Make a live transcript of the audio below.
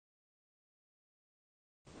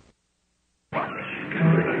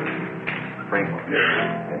Pray for me.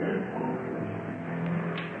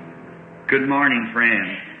 Good morning,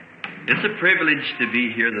 friends. It's a privilege to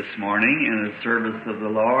be here this morning in the service of the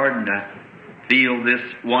Lord and to feel this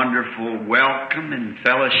wonderful welcome and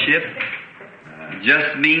fellowship. It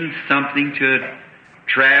just means something to a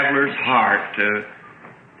traveler's heart to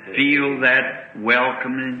feel that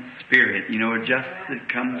welcoming spirit. You know, just it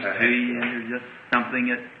comes to you and there's just something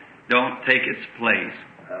that don't take its place.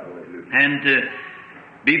 And to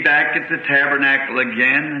be back at the tabernacle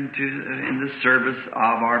again and in the service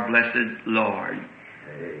of our blessed Lord.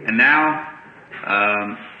 And now,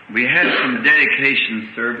 we had some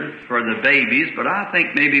dedication service for the babies, but I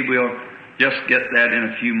think maybe we'll just get that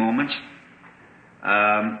in a few moments.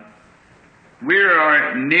 We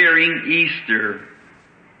are nearing Easter.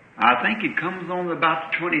 I think it comes on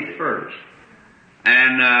about the 21st.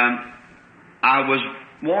 And I was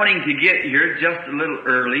wanting to get here just a little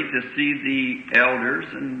early to see the elders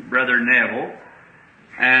and Brother Neville.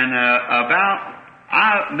 And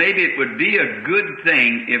maybe it would be a good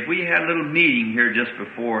thing if we had a little meeting here just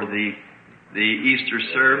before the Easter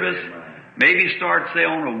service. Maybe start, say,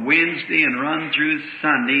 on a Wednesday and run through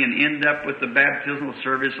Sunday and end up with the baptismal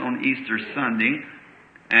service on Easter Sunday.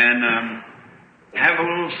 And have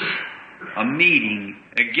a meeting,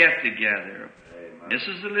 a get-together. This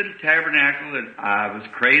is a little tabernacle that I was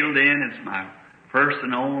cradled in. It's my first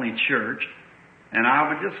and only church. And I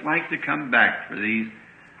would just like to come back for these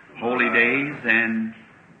holy days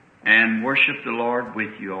and worship the Lord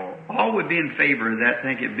with you all. All would be in favor of that.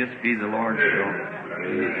 Think it just be the Lord's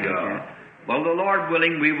will. Well, the Lord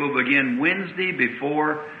willing, we will begin Wednesday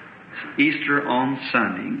before Easter on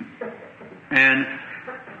Sunday. And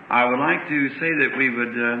I would like to say that we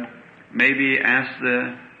would maybe ask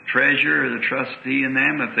the treasurer or the trustee and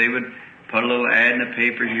them if they would put a little ad in the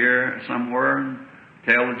paper here somewhere and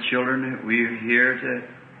tell the children that we're here to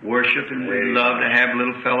worship and we'd love to have a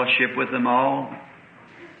little fellowship with them all.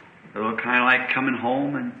 A little kind of like coming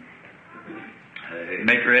home and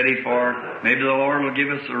make ready for, maybe the Lord will give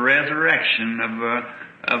us a resurrection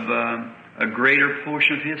of a greater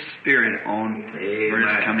portion of His Spirit on for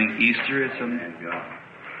His coming Easter.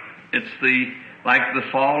 It's like the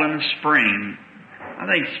fall and the spring. I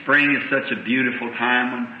think spring is such a beautiful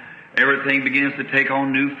time when everything begins to take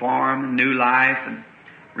on new form and new life and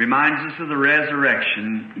reminds us of the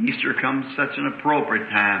resurrection. Easter comes such an appropriate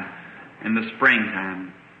time in the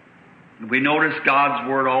springtime. We notice God's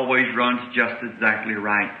Word always runs just exactly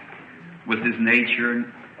right with His nature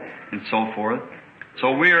and so forth.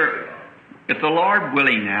 So if the Lord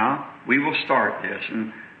willing now, we will start this.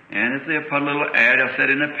 And if they put a little ad, I said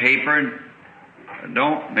in the paper, and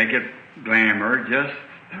don't make it glamour, just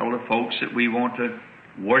tell the folks that we want to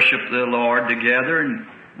worship the Lord together, and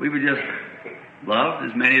we would just love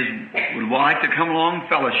as many as would like to come along and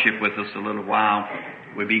fellowship with us a little while.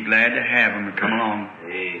 We'd be glad to have them to come along.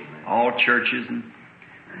 All churches, and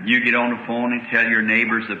you get on the phone and tell your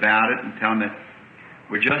neighbors about it and tell them that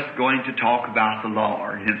we're just going to talk about the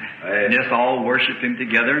Lord and just all worship Him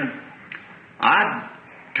together. And I'd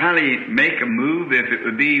kind of make a move if it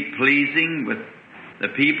would be pleasing with the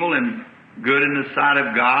people and good in the sight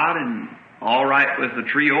of God and all right with the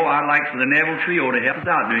trio. I'd like for the Neville trio to help us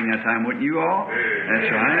out during that time, wouldn't you all?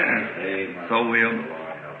 That's right. So we'll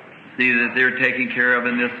see that they're taken care of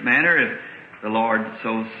in this manner if the Lord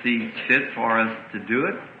so sees fit for us to do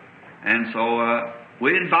it. And so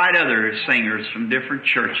we invite other singers from different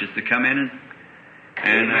churches to come in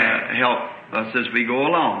and help us as we go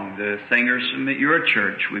along. The singers from your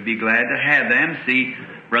church, we'd be glad to have them. See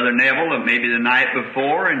Brother Neville maybe the night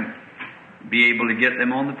before and be able to get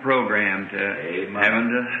them on the program to have them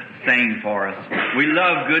to sing for us. We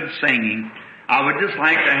love good singing. I would just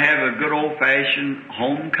like to have a good old-fashioned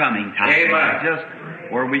homecoming time,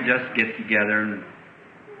 just where we just get together and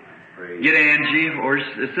get Angie, or is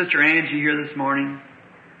Sister Angie here this morning?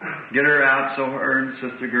 Get her out so her and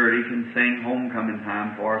Sister Gertie can sing homecoming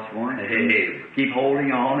time for us once. Keep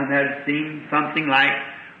holding on, and that seemed something like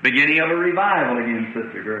beginning of a revival again,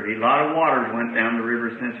 Sister Gertie. A lot of waters went down the river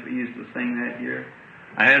since we used to sing that year.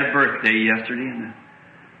 I had a birthday yesterday, and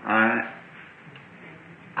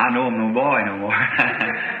I know I'm no boy no more.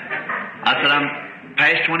 I said I'm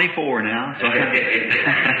past 24 now. So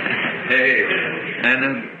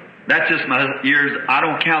and that's just my years. I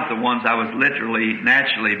don't count the ones I was literally,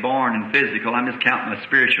 naturally born and physical. I'm just counting my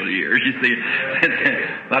spiritual years. You see,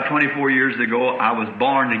 about 24 years ago, I was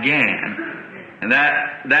born again. And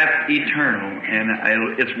that's eternal.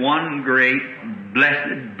 And it's one great,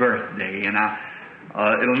 blessed birthday. And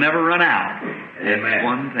it'll never run out. That's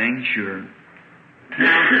one thing sure.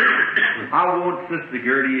 Now, I want Sister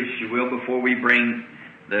Gertie, if she will, before we bring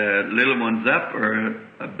the little ones up or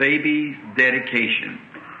a baby's dedication.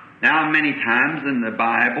 Now, many times in the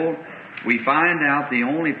Bible, we find out the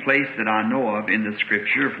only place that I know of in the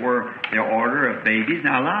Scripture for the order of babies.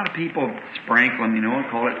 Now, a lot of people sprinkle them, and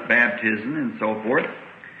call it baptism and so forth,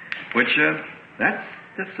 which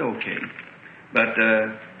that's okay. But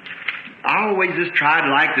I always just tried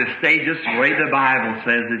to stay just the way the Bible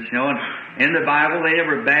says it. In the Bible, they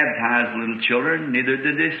never baptized little children, neither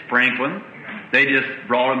did they sprinkle them. They just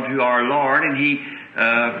brought them to our Lord, and He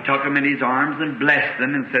took them in His arms and blessed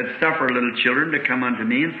them and said, "Suffer little children to come unto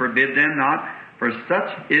me, and forbid them not, for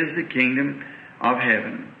such is the kingdom of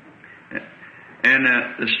heaven." And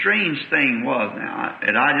the strange thing was now,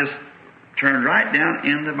 and I just turned right down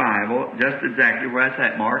in the Bible, just exactly where it's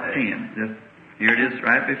at, Mark 10. Just, here it is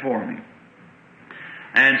right before me.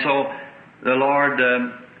 And so the Lord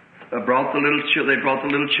brought the little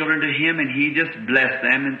children to Him, and He just blessed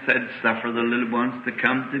them and said, "Suffer the little ones to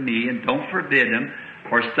come to me, and don't forbid them,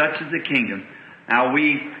 for such is the kingdom." Now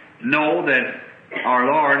we know that our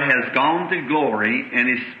Lord has gone to glory, and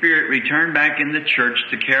His Spirit returned back in the church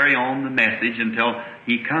to carry on the message until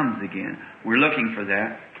He comes again. We're looking for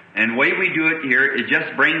that. And the way we do it here is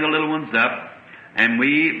just bring the little ones up, and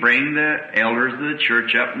we bring the elders of the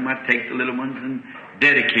church up, and I take the little ones and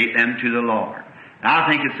dedicate them to the Lord. Now, I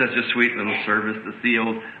think it's such a sweet little service to see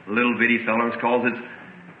those little bitty fellows, because it's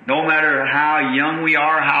no matter how young we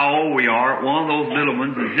are, how old we are, one of those little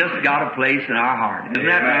ones has just got a place in our heart. Isn't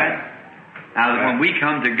that right? Now, when we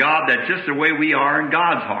come to God, that's just the way we are in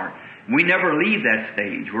God's heart. We never leave that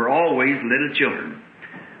stage. We're always little children.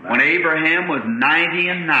 When Abraham was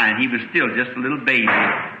 99, he was still just a little baby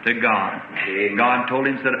to God. God told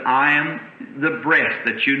him, said, "I am the breast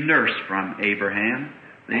that you nursed from, Abraham.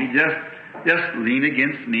 He just lean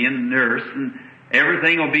against me and nurse, and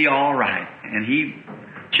everything will be all right." And He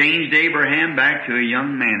changed Abraham back to a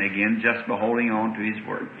young man again, just by holding on to His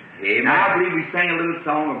word. Amen. Now, I believe we sang a little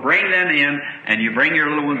song, we'll bring them in, and you bring your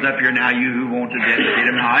little ones up here now, you who want to dedicate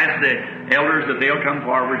them. Now, ask the elders that they'll come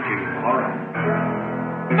forward too. All right.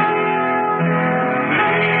 Bring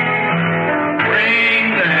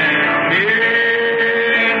them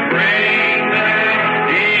in, bring them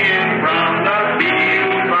in from the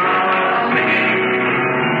field of sin.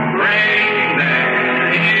 Bring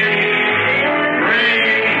them in,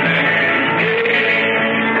 bring them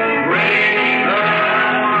in, bring the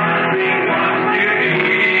hungry ones to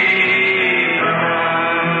eat.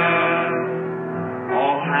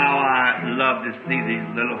 Oh, how I love to see these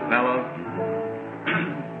little fellows.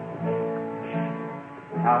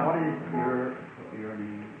 What is your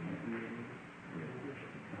name?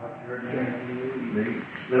 What's your name?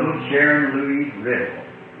 Little Sharon Louise Riddle.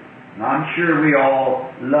 Now, I'm sure we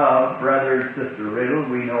all love Brother and Sister Riddle.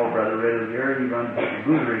 We know Brother Riddle here. He runs a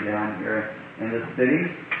boozery down here in the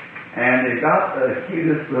city. And they've got the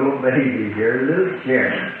cutest little baby here, little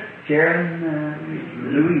Sharon. Sharon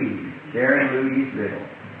Louise Riddle.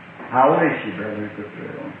 How old is she, Brother and Sister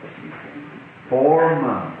Riddle? 4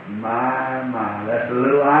 months. My. That's a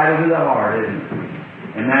little idol to the heart, isn't it?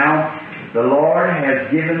 And now, the Lord has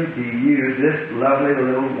given to you this lovely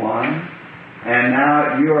little one, and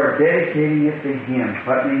now you are dedicating it to Him,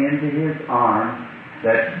 putting it into His arms,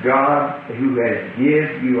 that God, who has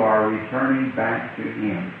given, you are returning back to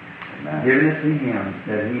Him. Amen. Giving it to Him,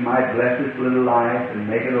 that He might bless this little life, and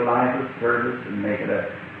make it a life of service, and make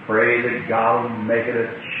it pray that God will make it a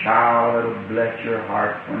child that will bless your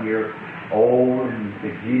heart when you're old, and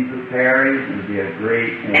if Jesus tarries, and be a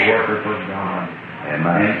great worker for God.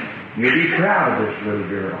 Amen. And you'll be proud of this little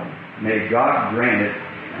girl. May God grant it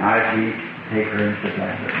as we take her into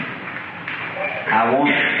heaven. I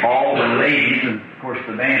want all the ladies, and of course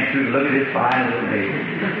the man too, to look at this fine little baby.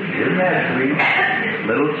 Isn't that sweet?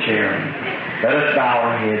 Little Sharon. Let us bow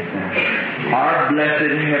our heads now. Our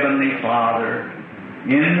blessed Heavenly Father,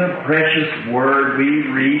 in the precious Word we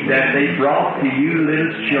read that they brought to you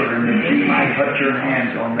little children that you might put your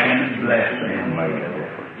hands on them and bless them.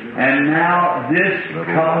 And now this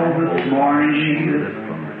couple this morning, this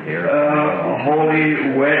holy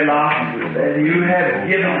wedlock that you have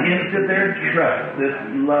given into their trust, this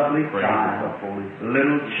lovely child,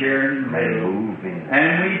 little Sharon Riddle.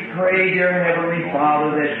 And we pray, dear Heavenly Father,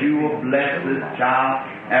 that you will bless this child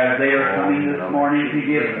as they are coming this morning to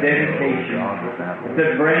give dedication,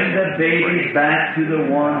 to bring the baby back to the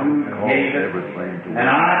one who gave it. And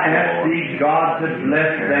I ask thee, God, to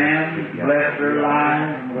bless them, bless their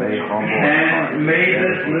lives, and may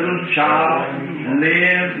this little child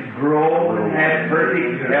live, grow, and have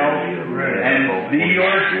perfect health, and be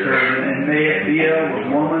your servant, and may it be a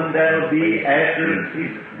woman that'll be after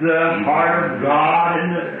the heart of God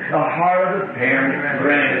and the heart of the parents.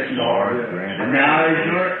 Grant it, Lord. And now as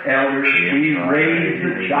your elders, we raise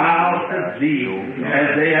the child to thee,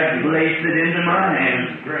 as they have placed it into my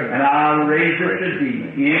hands, and I'll raise it to thee.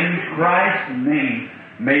 In Christ's name,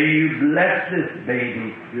 may you bless this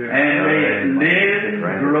baby, and may it live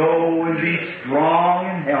and grow and be strong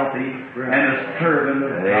and healthy, and a servant of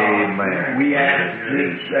God. We ask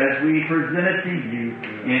this as we present it to you,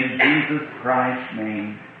 in Jesus Christ's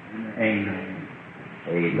name. Amen.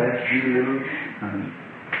 Bless you, little honey.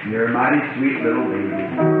 You're a mighty sweet little baby.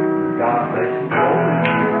 God bless you.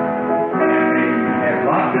 And may you have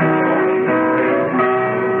lots of joy.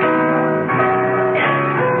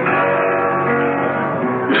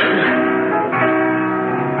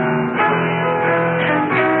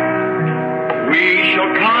 We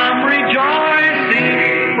shall come rejoicing,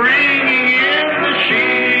 bringing in the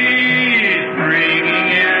sheaves, bringing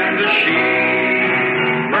in the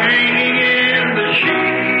sheaves, bringing in the sheaves.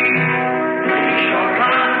 We shall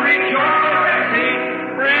come rejoicing,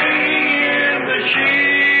 bringing in the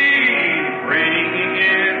sheaves, bringing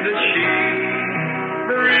in the sheaves,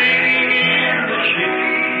 bringing in the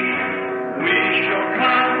sheaves. We shall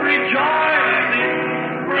come rejoicing,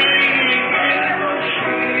 bringing in the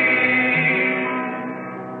sheaves.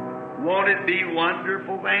 Won't it be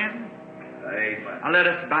wonderful then? Now let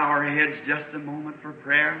us bow our heads just a moment for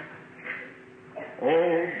prayer.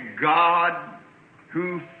 Oh God,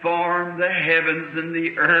 who formed the heavens and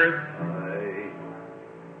the earth,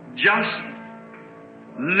 just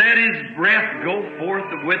let His breath go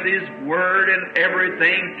forth with His Word and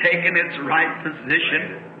everything taking its right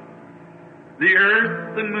position. The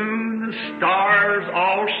earth, the moon, the stars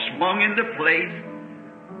all swung into place,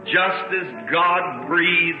 just as God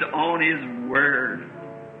breathed on His Word.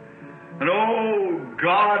 And oh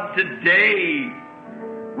God, today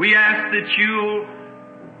we ask that You'll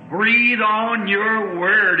breathe on Your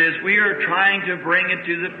Word as we are trying to bring it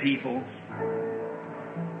to the people.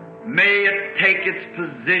 May it take its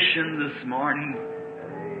position this morning,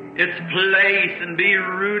 its place, and be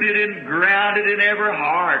rooted and grounded in every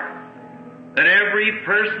heart, that every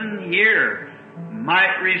person here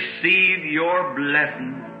might receive Your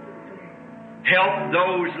blessings. Help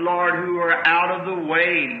those, Lord, who are out of the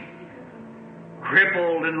way,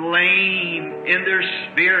 crippled and lame in their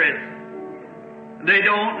spirit. They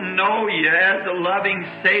don't know You as a loving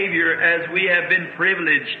Savior as we have been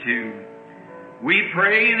privileged to. We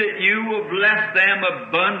pray that You will bless them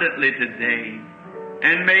abundantly today.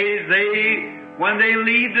 And may they, when they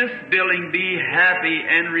leave this building, be happy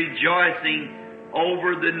and rejoicing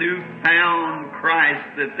over the newfound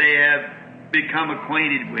Christ that they have become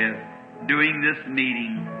acquainted with doing this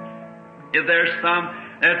meeting. If there's some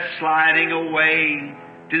that's sliding away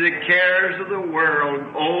to the cares of the world,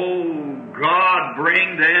 oh God,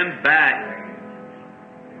 bring them back.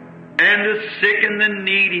 And the sick and the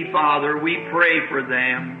needy, Father, we pray for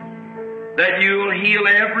them, that You'll heal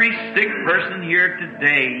every sick person here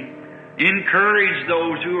today, encourage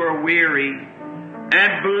those who are weary,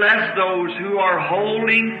 and bless those who are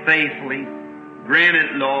holding faithfully. Grant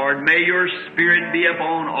it, Lord. May Your Spirit be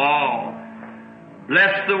upon all.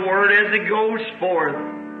 Bless the Word as it goes forth,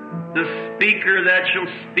 the speaker that shall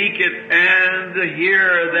speak it, and the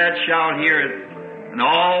hearer that shall hear it. And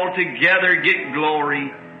all together get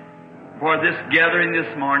glory for this gathering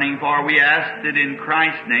this morning, for we asked it in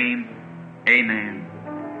Christ's name. Amen.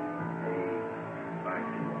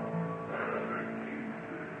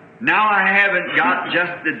 Now I haven't got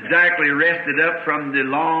just exactly rested up from the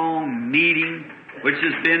long meeting, which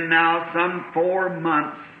has been now some 4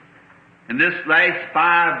 months. And this last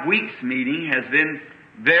 5 weeks meeting has been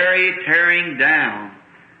very tearing down.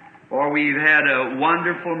 For we've had a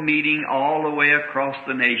wonderful meeting all the way across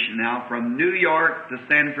the nation now, from New York to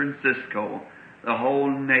San Francisco, the whole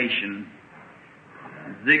nation,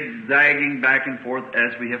 zigzagging back and forth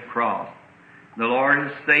as we have crossed. The Lord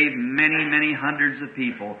has saved many, many hundreds of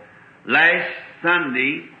people. Last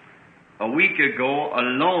Sunday, a week ago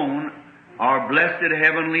alone, our blessed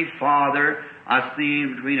Heavenly Father, I've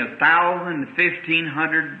seen between 1,000 and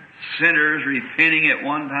 1,500 sinners repenting at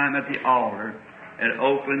one time at the altar at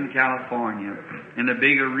Oakland, California, in a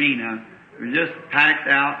big arena. We were just packed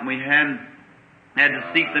out, and we had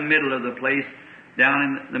to seek the middle of the place, down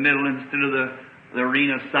in the middle instead of the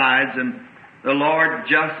arena sides, and the Lord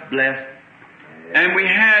just blessed. And we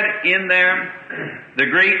had in there the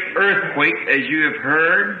great earthquake, as you have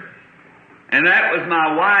heard, and that was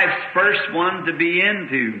my wife's first one to be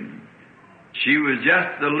into. She was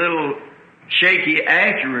just a little shaky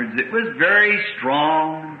afterwards. It was very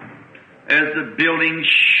strong as the building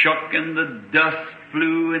shook and the dust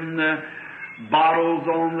flew and the bottles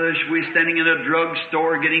on the... We were standing in a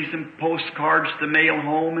drugstore getting some postcards to mail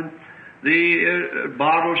home, and the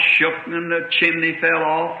bottles shook and the chimney fell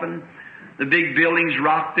off and the big buildings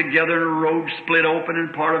rocked together and the road split open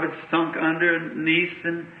and part of it sunk underneath.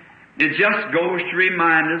 And it just goes to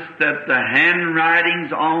remind us that the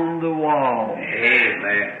handwriting's on the wall.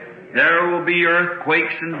 Amen. There will be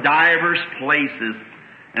earthquakes in divers places.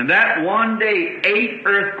 And that one day, 8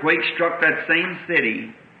 earthquakes struck that same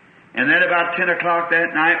city. And then about 10 o'clock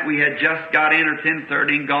that night, we had just got in, or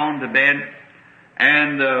 10:30, and gone to bed.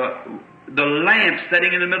 And the lamp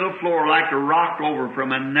sitting in the middle floor like to rock over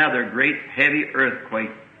from another great heavy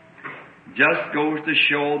earthquake. Just goes to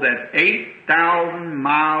show that 8,000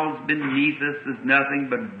 miles beneath us is nothing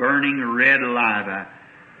but burning red lava.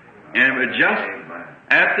 And it was just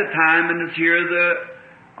at the time, and it's here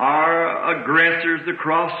our aggressors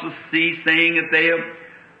across the sea saying that they are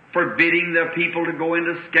forbidding the people to go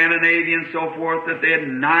into Scandinavia and so forth, that they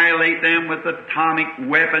annihilate them with atomic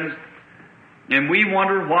weapons. And we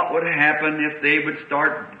wonder what would happen if they would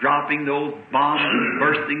start dropping those bombs and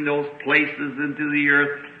bursting those places into the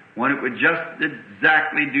earth, when it would just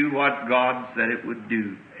exactly do what God said it would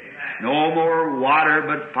do. No more water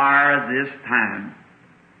but fire this time.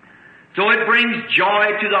 So it brings joy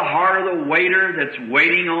to the heart of the waiter that's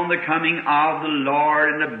waiting on the coming of the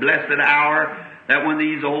Lord in the blessed hour, that when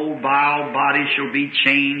these old vile bodies shall be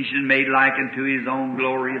changed and made like unto His own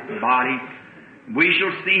glorious body, we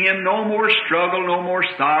shall see Him no more struggle, no more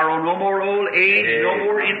sorrow, no more old age, no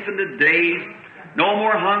more infinite days, no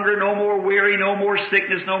more hunger, no more weary, no more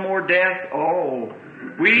sickness, no more death. Oh,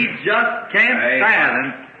 we just can't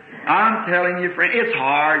fathom. I'm telling you, friend, it's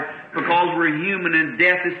hard because we're human and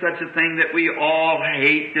death is such a thing that we all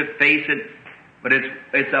hate to face it. But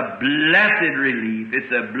it's a blessed relief.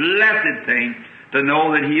 It's a blessed thing to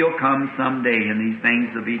know that He'll come someday and these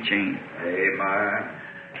things will be changed. Amen.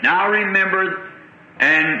 Now remember,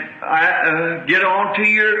 and get on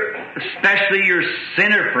to especially your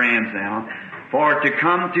sinner friends now, for to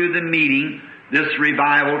come to the meeting, this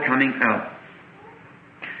revival coming up.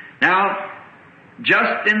 Now,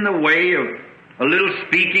 just in the way of a little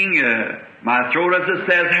speaking, my throat, as it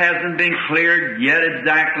says, hasn't been cleared yet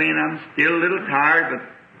exactly, and I'm still a little tired,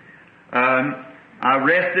 but I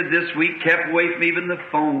rested this week, kept away from even the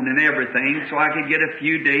phone and everything, so I could get a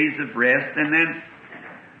few days of rest, and then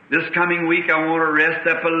this coming week I want to rest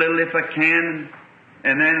up a little if I can,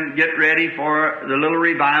 and then get ready for the little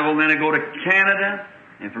revival. Then I go to Canada,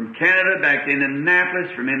 and from Canada back to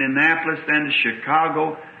Indianapolis, from Indianapolis then to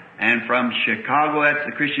Chicago, and from Chicago, that's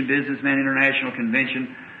the Christian Businessman International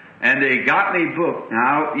Convention, and they got me booked.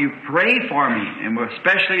 Now, you pray for me, and we're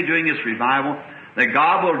especially doing this revival, that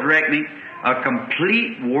God will direct me a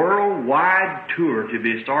complete worldwide tour to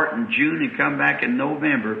be starting June and come back in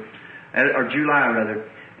November, or July rather.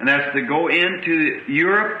 And that's to go into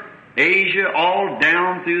Europe, Asia, all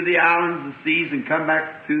down through the islands, the seas, and come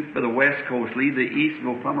back for the West Coast. Leave the East,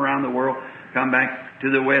 go plumb around the world, come back to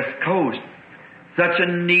the West Coast. Such a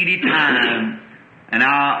needy time. And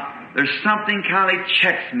there's something kind of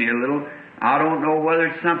checks me a little. I don't know whether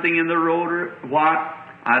it's something in the road or what.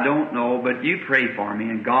 I don't know, but you pray for me,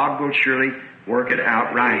 and God will surely work it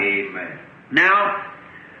out right. Amen. Now,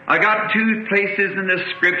 I got 2 places in the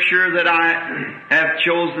Scripture that I have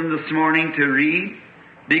chosen this morning to read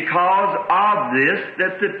because of this,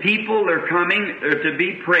 that the people are coming to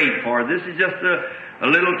be prayed for. This is just a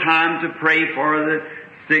little time to pray for the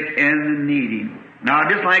sick and the needy. Now,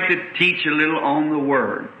 I'd just like to teach a little on the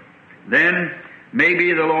Word. Then,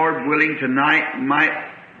 maybe the Lord willing tonight might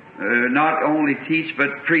not only teach, but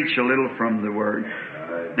preach a little from the Word.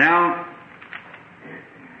 Now,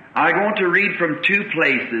 I'm going to read from 2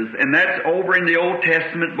 places, and that's over in the Old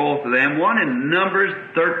Testament, both of them. One in Numbers,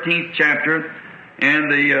 13th chapter,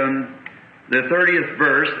 and the 30th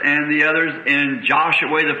verse, and the others in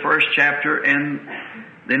Joshua, the 1st chapter, and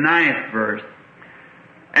the 9th verse.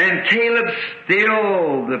 And Caleb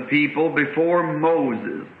stilled the people before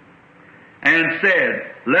Moses, and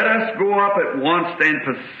said, Let us go up at once and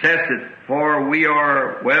possess it, for we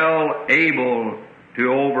are well able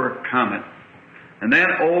to overcome it. And then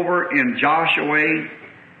over in Joshua,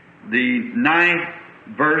 the 9th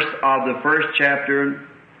verse of the 1st chapter,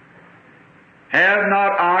 Have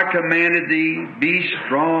not I commanded thee, be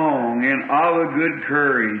strong and of a good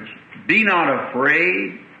courage. Be not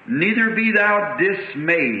afraid, neither be thou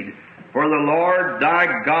dismayed, for the Lord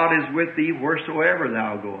thy God is with thee wheresoever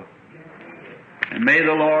thou goest. And may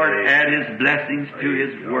the Lord add His blessings to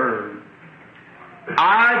His Word.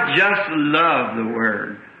 I just love the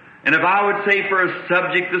Word. And if I would say for a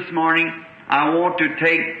subject this morning, I want to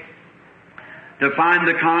find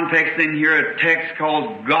the context in here, a text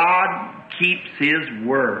called God Keeps His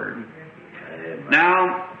Word.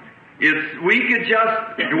 Now, we could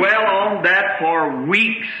just dwell on that for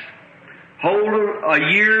weeks, hold a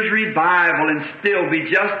year's revival, and still be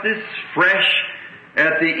just as fresh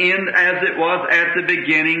at the end as it was at the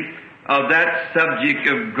beginning of that subject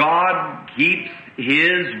of God keeps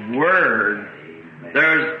His Word.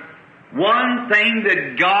 There's one thing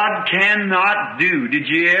that God cannot do. Did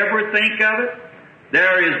you ever think of it?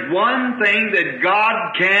 There is one thing that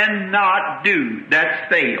God cannot do. That's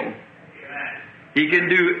fail. He can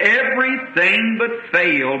do everything but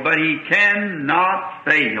fail, but He cannot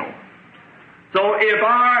fail. So if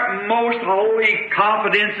our most holy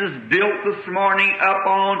confidence is built this morning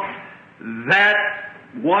upon that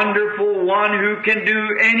wonderful one who can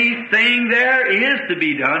do anything there is to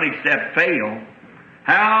be done except fail,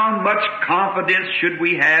 how much confidence should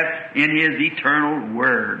we have in His eternal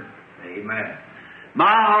Word? Amen. My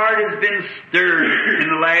heart has been stirred in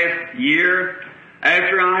the last year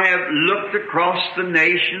after I have looked across the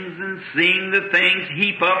nations and seen the things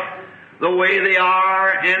heap up the way they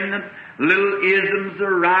are and the little isms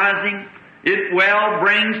arising. It well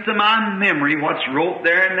brings to my memory what's wrote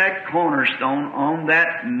there in that cornerstone on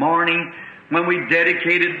that morning when we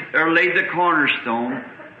dedicated or laid the cornerstone,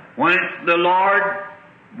 when the Lord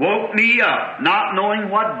woke me up, not knowing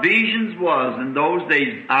what visions was in those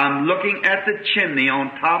days. I'm looking at the chimney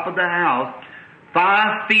on top of the house,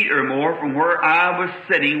 5 feet or more from where I was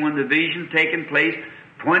sitting when the vision taken place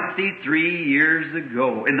 23 years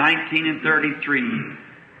ago, in 1933.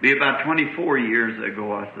 Be about 24 years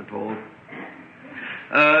ago, I suppose.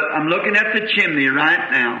 I'm looking at the chimney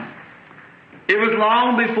right now. It was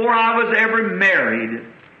long before I was ever married.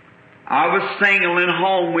 I was single and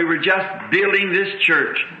home. We were just building this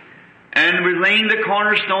church. And we laying the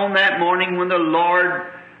cornerstone that morning when the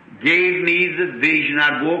Lord gave me the vision.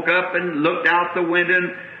 I woke up and looked out the window,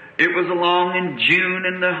 and it was along in June,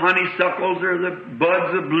 and the honeysuckles or the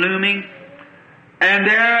buds are blooming. And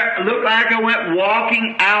there it looked like I went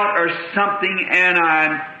walking out or something, and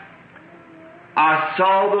I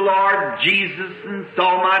saw the Lord Jesus and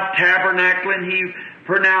saw my tabernacle, and He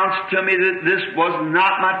pronounced to me that this was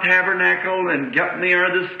not my tabernacle and kept me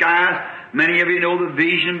under the skies. Many of you know the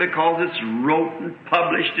vision because it's wrote and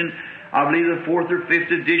published in, I believe, the 4th or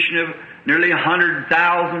 5th edition of nearly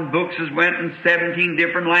 100,000 books has went in 17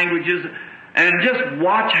 different languages. And just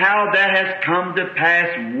watch how that has come to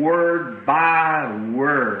pass word by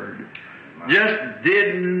word. Just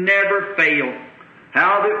did never fail.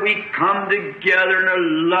 How that we come together in a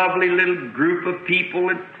lovely little group of people,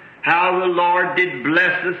 and how the Lord did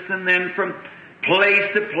bless us, and then from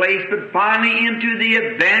place to place, but finally into the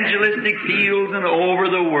evangelistic fields and over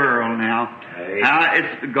the world now. Amen. How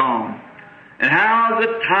it's gone. And how the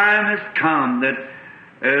time has come that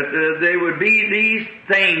there would be these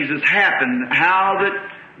things that's happened, how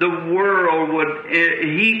that the world would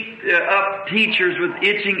heap up teachers with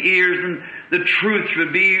itching ears, and the truth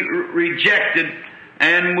would be rejected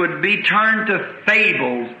and would be turned to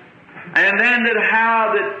fables. And then that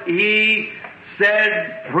how that He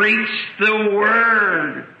said, preach the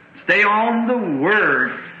Word. Stay on the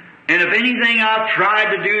Word. And if anything I've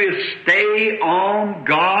tried to do is stay on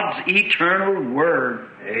God's eternal Word.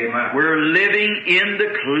 Amen. We're living in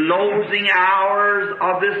the closing hours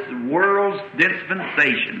of this world's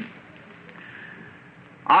dispensation.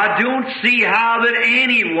 I don't see how that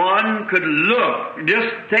anyone could look, just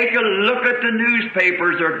take a look at the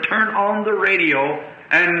newspapers or turn on the radio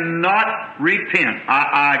and not repent.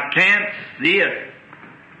 I can't see it.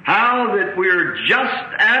 How that we're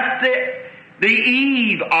just at the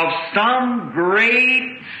eve of some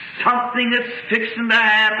great something that's fixing to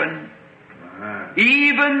happen.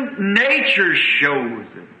 Even nature shows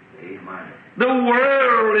it. Amen. The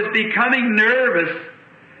world is becoming nervous.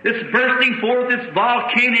 It's bursting forth its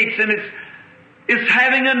volcanics, and it's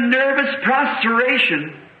having a nervous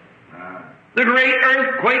prostration. The great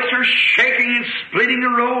earthquakes are shaking and splitting the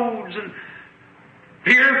roads, and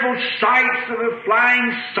fearful sights of the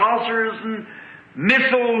flying saucers and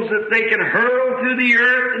missiles that they can hurl through the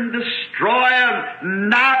earth and destroy,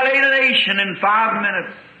 annihilate a nation in 5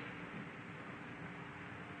 minutes.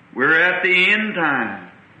 We're at the end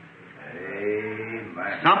time.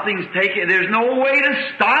 Amen. Something's taking, there's no way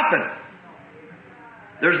to stop it.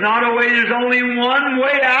 There's not a way, there's only one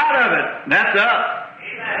way out of it. That's up.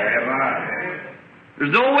 Amen.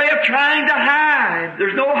 There's no way of trying to hide.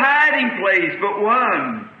 There's no hiding place but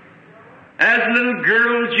one. As little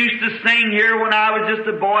girls used to sing here when I was just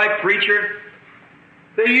a boy preacher,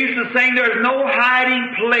 They used to sing, there's no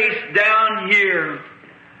hiding place down here.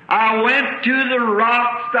 I went to the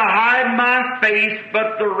rocks to hide my face,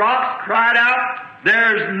 but the rocks cried out,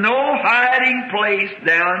 there's no hiding place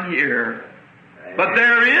down here. But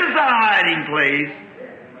there is a hiding place.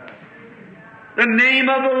 The name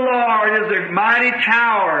of the Lord is a mighty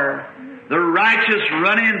tower. The righteous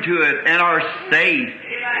run into it and are safe.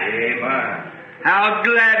 Amen. How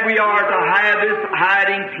glad we are to have this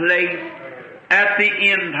hiding place at the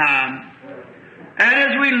end time. And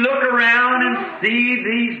as we look around and see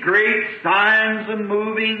these great signs of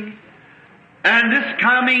moving, and this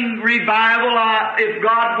coming revival, if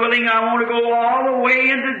God willing, I want to go all the way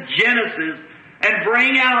into Genesis and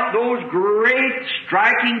bring out those great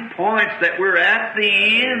striking points that we're at the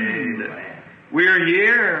end. We're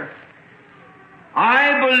here.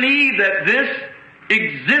 I believe that this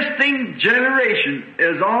existing generation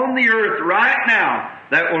is on the earth right now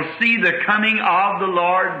that will see the coming of the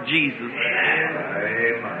Lord Jesus.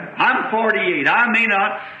 Amen. I'm 48. I may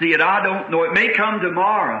not see it. I don't know. It may come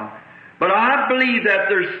tomorrow. But I believe that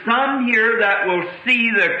there's some here that will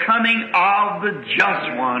see the coming of the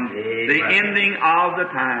just one, the ending of the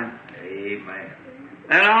time. Amen.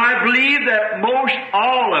 And I believe that most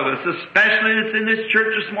all of us, especially that's in this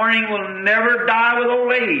church this morning, will never die with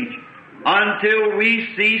old age until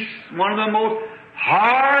we see one of the most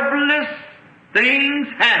horriblest things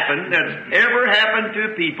happen that's ever happened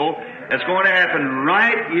to people. That's going to happen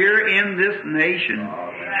right here in this nation.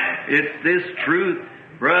 It's this truth.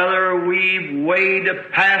 Brother, we've way to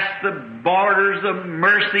pass the borders of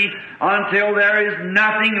mercy until there is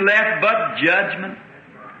nothing left but judgment.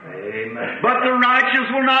 Amen. But the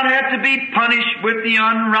righteous will not have to be punished with the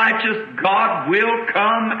unrighteous. God will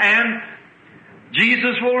come and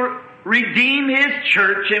Jesus will redeem His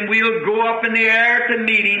church and we'll go up in the air to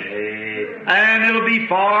meet Him. Amen. And it'll be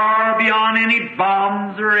far beyond any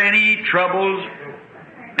bombs or any troubles.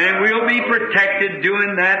 And we'll be protected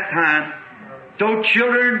during that time. So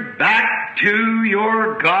children, back to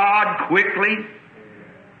your God quickly.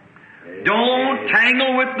 Don't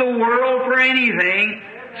tangle with the world for anything.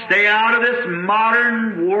 Stay out of this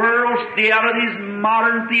modern world. Stay out of these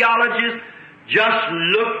modern theologies. Just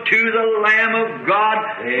look to the Lamb of God.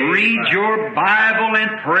 Read your Bible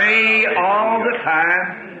and pray all the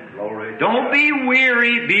time. Don't be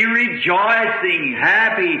weary. Be rejoicing,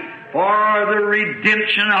 happy, for the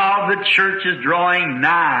redemption of the church is drawing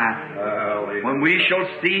nigh, when we shall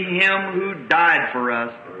see Him who died for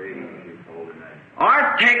us.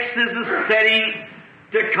 Our text is a setting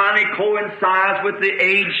to kind of coincide with the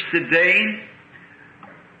age today.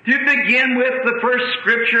 To begin with, the first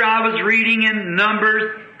scripture I was reading in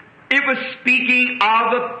Numbers, it was speaking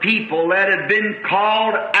of a people that had been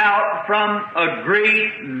called out from a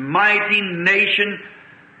great, mighty nation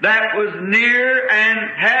that was near and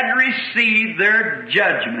had received their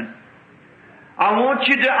judgment. I want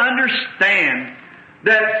you to understand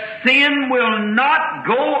that sin will not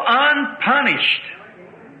go unpunished,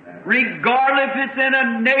 regardless if it's in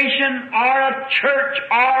a nation or a church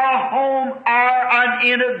or a home or an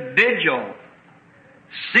individual.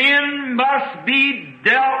 Sin must be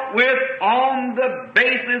dealt with on the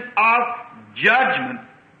basis of judgment.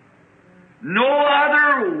 No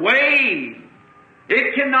other way.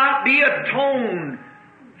 It cannot be atoned.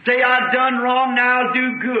 Say, I've done wrong, now I'll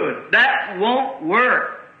do good. That won't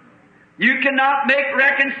work. You cannot make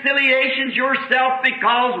reconciliations yourself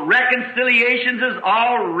because reconciliations has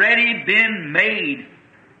already been made.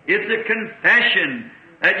 It's a confession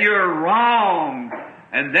that you're wrong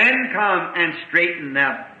and then come and straighten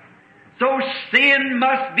up. So sin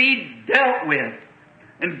must be dealt with.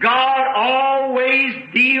 And God always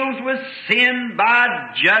deals with sin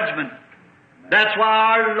by judgment. That's why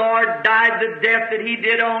our Lord died the death that He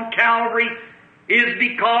did on Calvary, is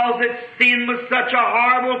because that sin was such a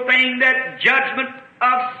horrible thing that judgment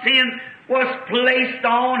of sin was placed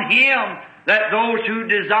on Him, that those who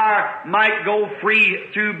desire might go free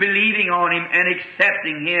through believing on Him and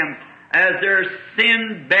accepting Him as their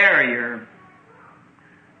sin barrier.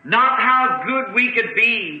 Not how good we could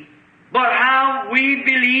be, but how we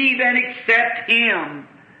believe and accept Him.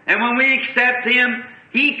 And when we accept Him,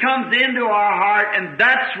 He comes into our heart, and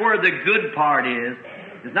that's where the good part is.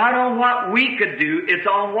 It's not on what we could do, it's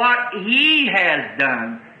on what He has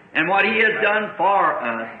done and what He has done for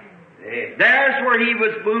us. There's where He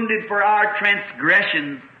was wounded for our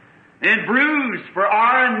transgressions and bruised for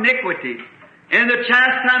our iniquity. And the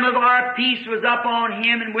chastisement of our peace was upon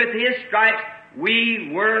Him, and with His stripes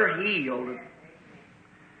we were healed.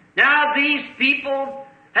 Now these people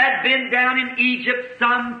had been down in Egypt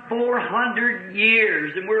some 400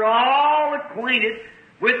 years, and we're all acquainted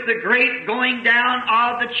with the great going down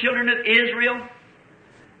of the children of Israel,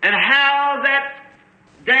 and how that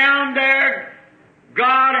down there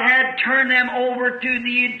God had turned them over to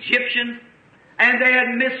the Egyptians, and they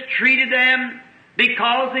had mistreated them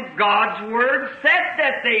because of God's Word said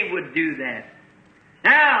that they would do that.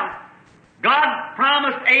 Now, God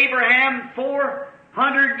promised Abraham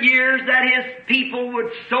 400 years that his people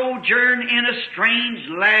would sojourn in a strange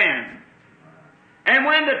land. And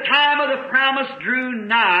when the time of the promise drew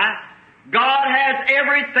nigh, God has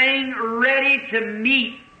everything ready to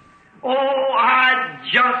meet. Oh, I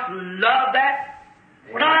just love that.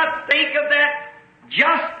 When I think of that,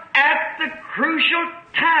 just at the crucial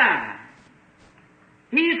time,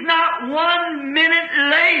 He's not 1 minute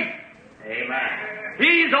late. Amen.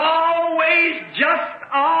 He's always just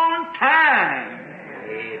on time.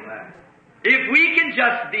 Amen. If we can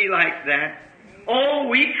just be like that, oh,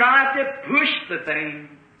 we try to push the thing.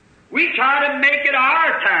 We try to make it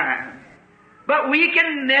our time. But we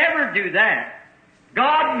can never do that.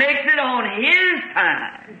 God makes it on His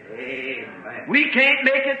time. Amen. We can't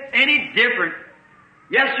make it any different.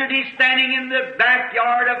 Yesterday, standing in the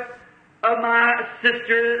backyard of my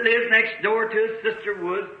sister that lives next door to his sister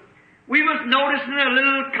Wood, we was noticing a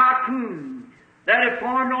little cocoon that had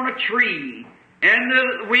formed on a tree, and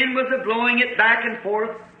the wind was blowing it back and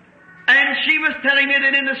forth. And she was telling me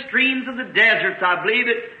that in the streams of the deserts, I believe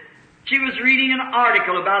it, she was reading an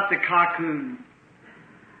article about the cocoon.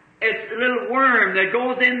 It's a little worm that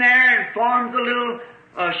goes in there and forms a little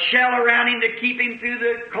shell around him to keep him through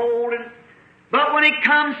the cold. But when it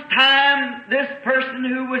comes time, this person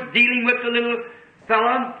who was dealing with the little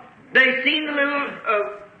fellow, they seen the little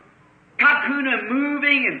cocoon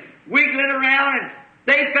moving and wiggling around, and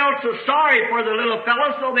they felt so sorry for the little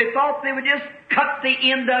fellow, so they thought they would just cut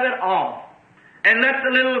the end of it off and let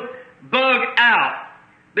the little bug out.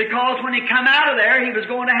 Because when he come out of there, he was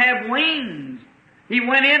going to have wings. He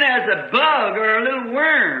went in as a bug or a little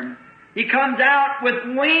worm. He comes out with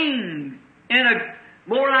wings in a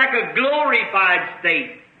more like a glorified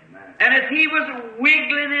state. Amen. And as he was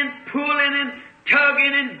wiggling and pulling and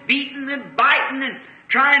tugging and beating and biting and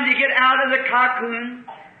trying to get out of the cocoon,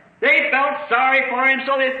 they felt sorry for him,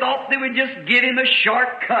 so they thought they would just give him a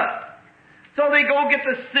short cut. So they go get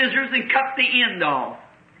the scissors and cut the end off.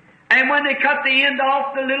 And when they cut the end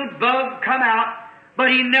off, the little bug come out, but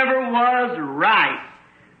he never was right.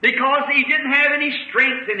 Because he didn't have any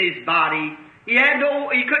strength in his body. He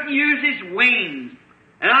couldn't use his wings.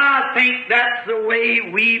 And I think that's the way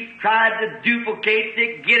we've tried to duplicate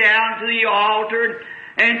to get out to the altar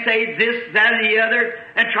and say this, that, and the other,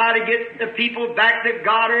 and try to get the people back to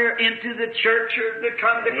God or into the church or to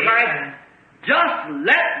come to Christ. Just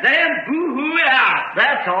let them boo-hoo it out.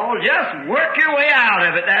 That's all. Just work your way out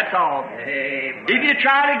of it. That's all. Amen. If you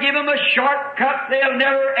try to give them a shortcut, they'll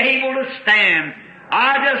never able to stand.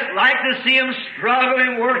 I just like to see them struggle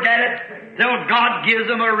and work at it till God gives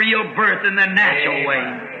them a real birth in the natural way.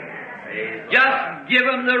 Amen. Just give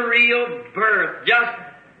them the real birth.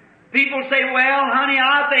 People say, well, honey,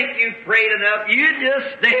 I think you've prayed enough. You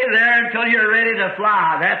just stay there until you're ready to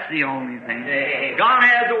fly. That's the only thing. Amen. God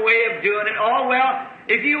has a way of doing it. Oh, well,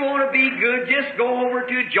 if you want to be good, just go over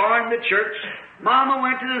to join the church. Mama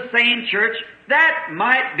went to the same church. That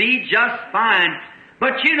might be just fine.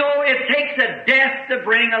 But you know, it takes a death to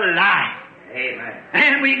bring a life. Amen.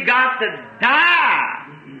 And we've got to die.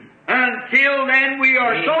 Until then, we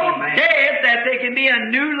are so Amen. dead that there can be a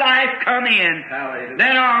new life come in. Hallelujah.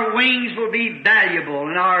 Then our wings will be valuable,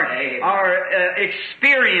 and Amen. our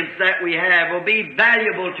experience that we have will be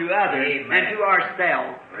valuable to others Amen. and to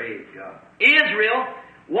ourselves. Praise God. Israel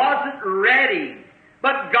wasn't ready,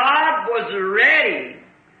 but God was ready.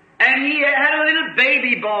 And He had a little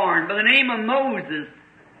baby born by the name of Moses.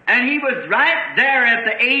 And he was right there at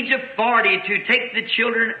the age of 40 to take the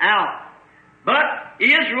children out. But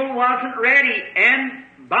Israel wasn't ready. And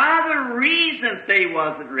by the reason they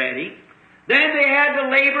wasn't ready, then they had to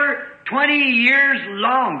labor 20 years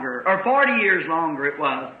longer, or 40 years longer it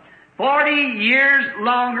was. 40 years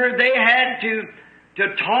longer they had to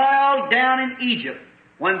toil down in Egypt,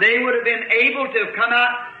 when they would have been able to have come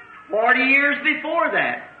out 40 years before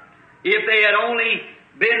that, if they had only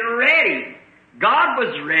been ready. God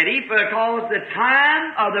was ready because the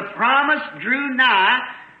time of the promise drew nigh.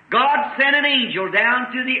 God sent an angel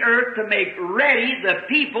down to the earth to make ready the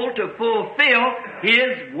people to fulfill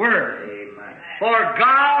His Word. Amen. For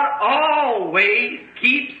God always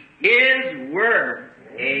keeps His Word.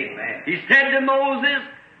 Amen. He said to Moses,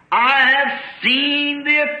 I have seen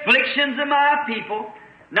the afflictions of my people.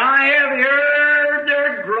 Now I have heard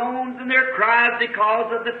their groans and their cries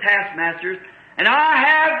because of the taskmasters. And I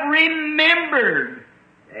have remembered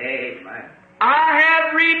Amen. I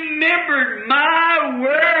have remembered my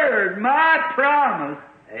word, my promise.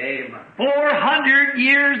 Amen. 400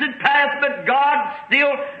 years had passed, but God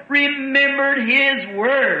still remembered His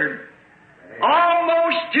word.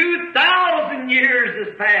 Almost 2,000 years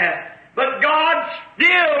has passed, but God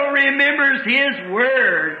still remembers His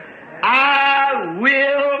word. I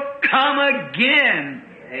will come again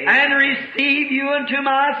and receive you unto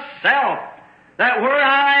myself, that where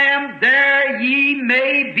I am, there ye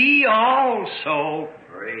may be also.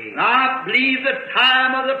 Praise. I believe the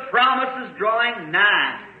time of the promise is drawing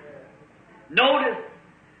nigh. Notice,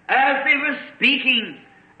 as they were speaking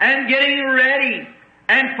and getting ready,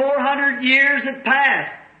 and 400 years had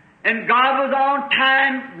passed, and God was on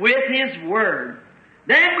time with His Word.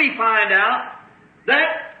 Then we find out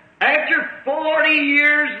that after 40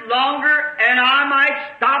 years longer, and I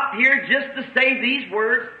might stop here just to say these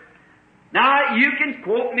words. Now, you can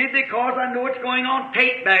quote me because I know it's going on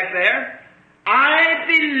tape back there. I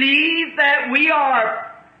believe that we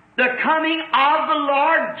are, the coming of the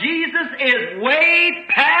Lord Jesus is way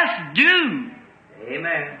past due.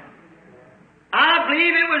 Amen. I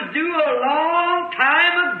believe it was due a long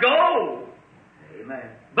time ago. Amen.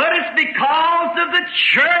 But it's because of the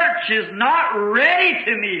church is not ready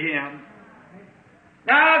to meet Him.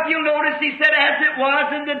 Now, if you'll notice, He said, as it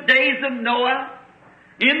was in the days of Noah,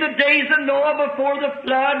 in the days of Noah before the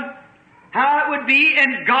flood, how it would be,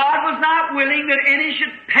 and God was not willing that any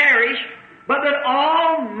should perish, but that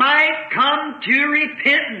all might come to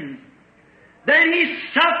repentance. Then He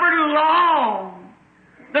suffered long.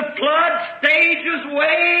 The flood stage was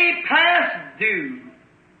way past due.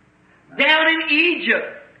 Down in Egypt,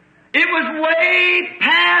 it was way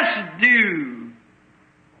past due.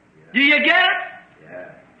 Do you get it?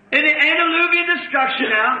 Yeah. In the antediluvian destruction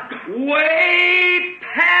now, way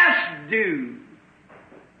past due.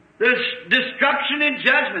 The destruction and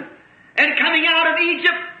judgment. And coming out of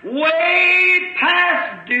Egypt, way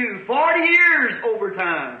past due. 40 years over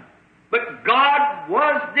time. But God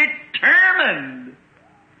was determined.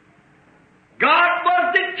 God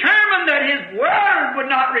was determined that His Word would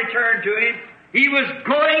not return to Him. He was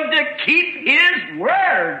going to keep His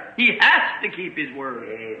Word. He has to keep His Word.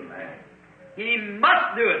 Amen. He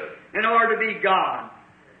must do it in order to be God.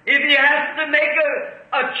 If He has to make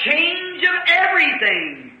a change of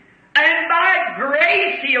everything, and by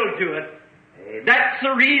grace He'll do it. Amen. That's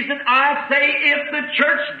the reason I say if the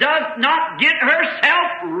church does not get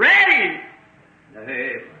herself ready,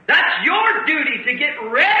 Amen. that's your duty to get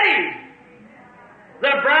ready. The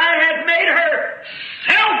bride has made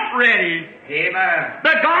herself ready. Amen.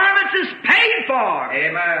 The garments is paid for.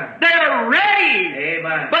 Amen. They're ready.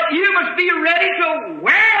 Amen. But you must be ready to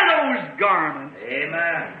wear those garments.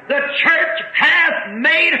 Amen. The church has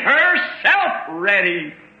made herself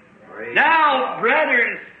ready. Praise Now,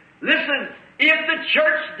 brethren, listen, if the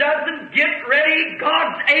church doesn't get ready,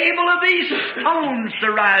 God's able of these stones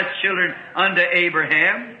to rise children unto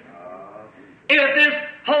Abraham. If this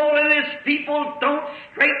holiness people don't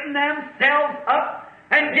straighten themselves up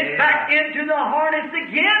and get back into the harness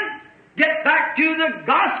again, get back to the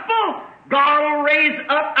gospel, God will raise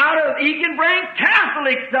up out of, He can bring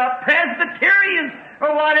Catholics up, Presbyterians,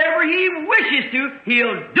 or whatever He wishes to,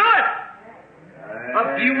 He'll do it.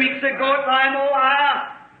 A few weeks ago at Limo,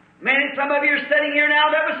 some of you are sitting here now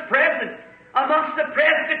that was present. Amongst the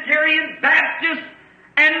Presbyterian, Baptists,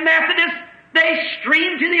 and Methodists, they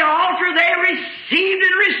streamed to the altar, they received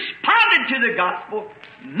and responded to the gospel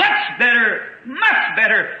much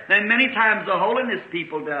better than many times the holiness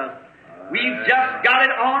people does. We've just got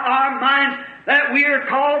it on our minds that we are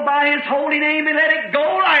called by His holy name and let it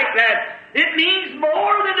go like that. It means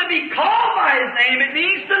more than to be called by His name. It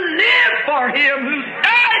means to live for Him who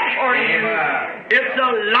died for you. It's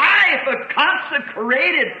a life, a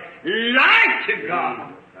consecrated life to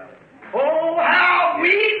God. Oh, how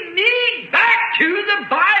we need back to the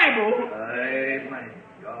Bible. Amen.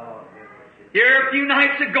 God. Here a few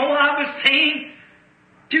nights ago I was saying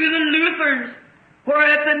to the Lutherans, who are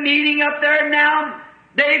at the meeting up there now,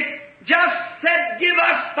 they've just said, give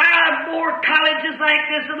us 5 more colleges like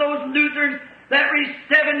this of those Lutherans that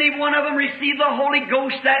 71 of them received the Holy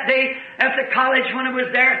Ghost that day at the college when it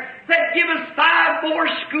was there. Said, give us 5 more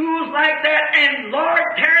schools like that, and Lord,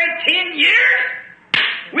 tarry 10 years,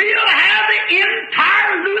 we'll have the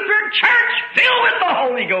entire Lutheran church filled with the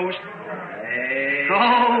Holy Ghost. Amen.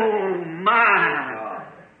 Oh, my.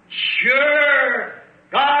 Sure,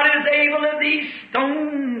 God is able of these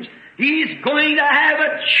stones. He's going to have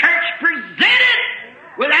a church presented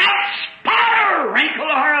without spot or wrinkle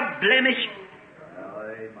or a blemish.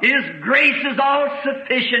 His grace is all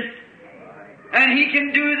sufficient. And He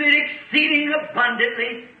can do it exceeding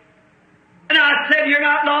abundantly. And I said here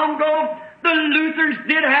not long ago, the Lutherans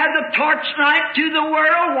did have the torchlight to the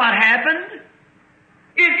world. What happened?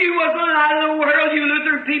 If you was the light of the world, you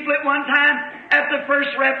Lutheran people at one time, at the First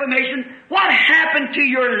Reformation, what happened to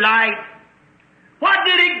your light? What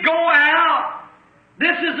did it go out?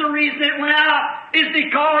 This is the reason it went out, is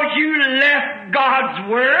because you left God's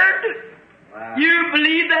Word. Wow. You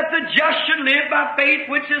believe that the just should live by faith,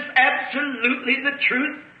 which is absolutely the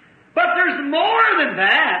truth. But there's more than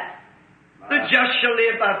that. The just shall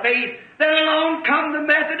live by faith. Then along come the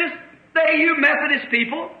Methodists. They, you Methodist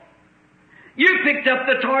people, you picked up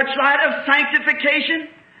the torchlight of sanctification,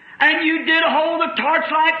 and you did hold the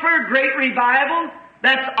torchlight for a great revival.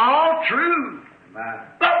 That's all true. Wow.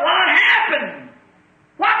 But what happened?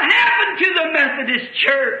 What happened to the Methodist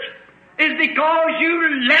Church is because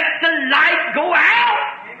you let the light go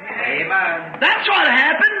out. Amen. That's what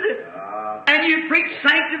happened. And you preach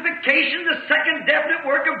sanctification, the second definite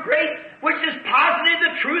work of grace, which is positive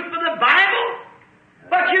the truth for the Bible.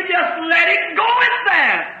 But you just let it go at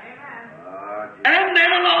that. And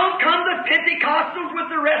then along come the Pentecostals with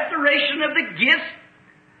the restoration of the gifts.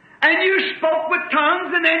 And you spoke with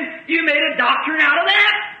tongues, and then you made a doctrine out of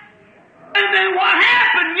that. And then what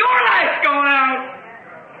happened? Your life's gone out.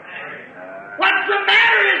 What's the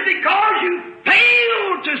matter is because you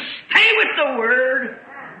failed to stay with the Word.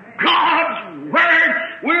 God's Word,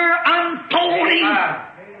 we're unfolding,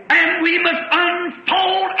 and we must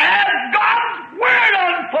unfold as God's Word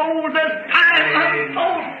unfolds, as time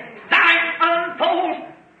unfolds, science unfolds.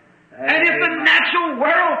 And if the natural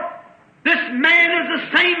world, this man is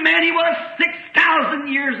the same man he was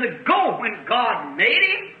 6,000 years ago when God made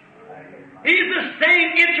him. He's the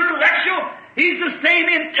same intellectual, he's the same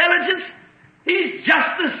intelligence, he's just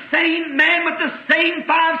the same man with the same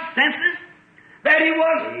five senses that he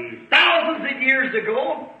was thousands of years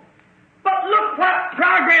ago. But look what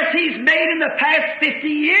progress he's made in the past 50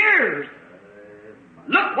 years.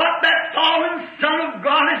 Look what that fallen Son of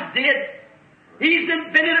God has did. He's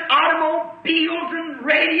invented automobiles and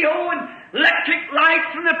radio and electric lights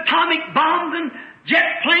and atomic bombs and jet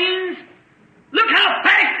planes. Look how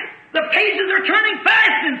fast the pages are turning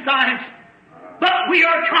fast in science. But we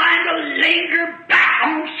are trying to linger back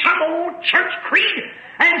on some old church creed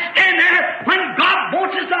and stand there when God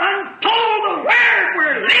wants us to unfold the Word.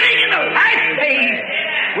 We're living in the last days.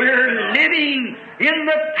 We're living in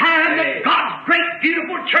the time that God's great,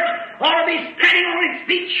 beautiful church ought to be standing on its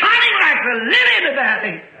feet, shining like the lily in the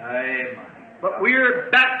valley. Amen. But we're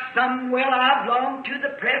back somewhere. I belong to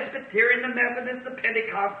the Presbyterian, the Methodist, the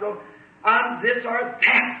Pentecostal, this or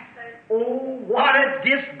that. Oh, what a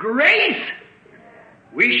disgrace!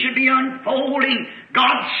 We should be unfolding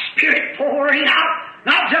God's Spirit pouring out,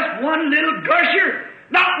 not just one little gusher,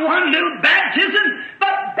 not one little baptism,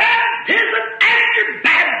 but baptism after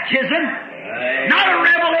baptism. Not a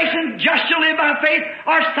revelation, just to live by faith,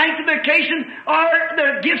 or sanctification, or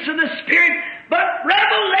the gifts of the Spirit, but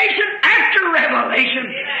revelation after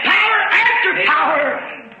revelation, power after power,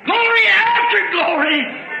 glory after glory,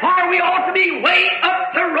 or we ought to be way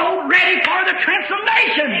up the road ready for the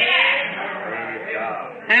transformation.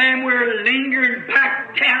 And we're lingering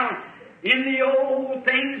back down in the old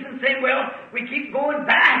things and saying, well, we keep going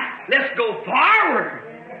back. Let's go forward.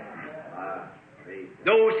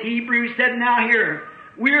 Those Hebrews said, now here,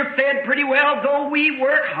 we're fed pretty well, though we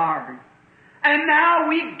work hard. And now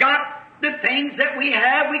we've got the things that we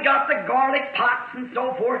have. We got the garlic pots and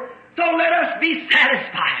so forth. So let us be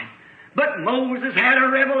satisfied. But Moses had a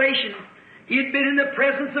revelation. He had been in the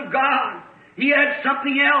presence of God. He had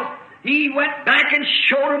something else. He went back and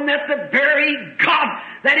showed them that the very God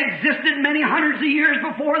that existed many hundreds of years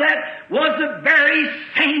before that was the very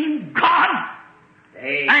same God.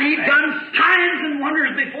 Amen. And He'd done signs and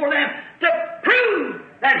wonders before them to prove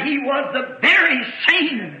that He was the very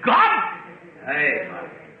same God. Amen.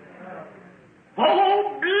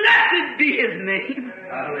 Oh, blessed be His name.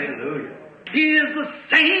 Hallelujah. He is the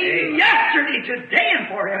same yesterday, today, and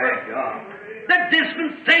forever. Thank God. The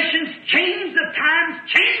dispensations change, the times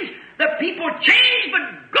change, the people change,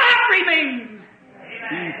 but God remains.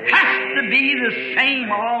 He has to be the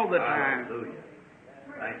same all the time. Hallelujah.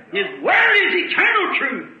 Thank God. His Word is eternal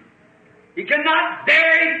truth. He cannot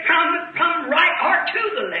vary, come right or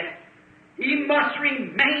to the left. He must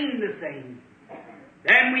remain the same.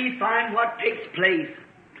 Then we find what takes place.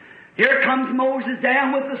 Here comes Moses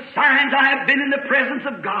down with the signs. I have been in the presence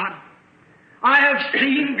of God. I have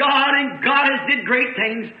seen God, and God has did great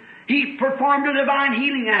things. He performed a divine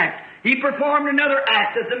healing act. He performed another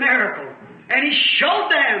act as a miracle. And He showed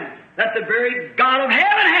them that the very God of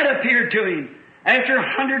heaven had appeared to Him. After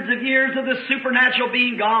hundreds of years of the supernatural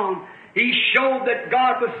being gone, He showed that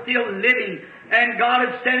God was still living, and God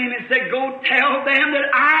had sent Him and said, go tell them that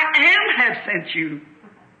I have sent you.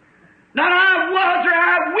 Not I was or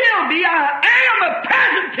I will be, I am a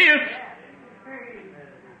present tense.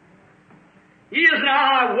 He is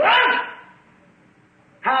now I was.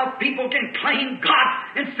 How people can claim God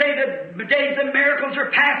and say that the days of miracles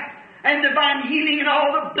are past and divine healing and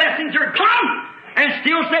all the blessings are gone, and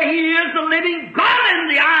still say He is the living God and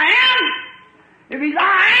the I am. If He's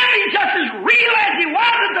I am, He's just as real as He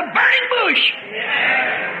was at the burning bush.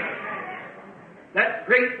 That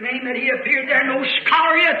great name that He appeared there, no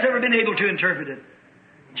scholar yet's ever been able to interpret it.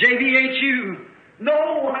 JVHU.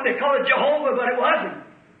 No one, they call it Jehovah, but it wasn't.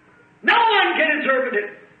 No one can interpret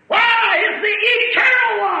it. Why? It's the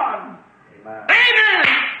eternal one. Amen.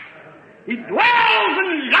 He dwells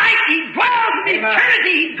in light. He dwells in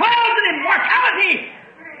eternity. He dwells in immortality.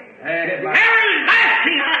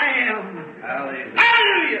 Everlasting I am. Hallelujah.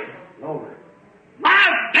 Hallelujah. Glory. My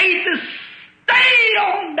faith is stayed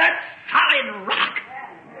on that solid rock.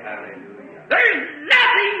 Hallelujah. There's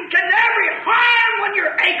nothing can ever harm when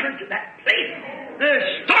you're anchored to that place. The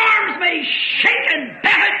storms may shake and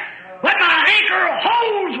bend, but my anchor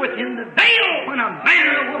holds within the veil when a man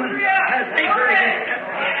or a woman has anchored against it.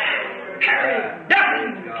 Carry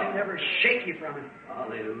nothing can ever shake you from it.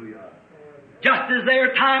 Hallelujah. Just as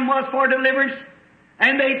their time was for deliverance,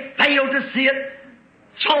 and they failed to see it,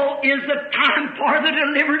 so is the time for the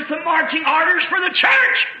deliverance of marching orders for the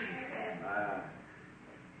church.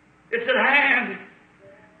 It's at hand.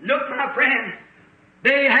 Look, my friend,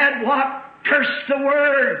 they had what? First the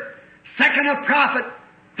Word, second a prophet,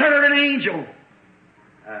 third an angel,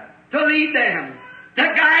 to lead them, to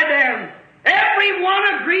guide them. Every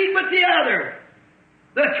one agreed with the other.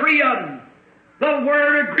 The three of them. The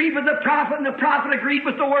Word agreed with the prophet, and the prophet agreed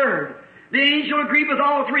with the Word. The angel agreed with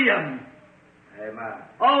all three of them. Amen.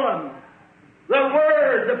 All of them. The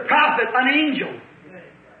Word, the prophet, an angel.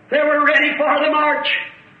 They were ready for the march.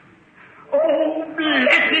 Oh,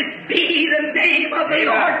 blessed be the name of the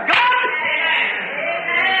Lord God.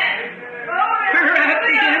 We're at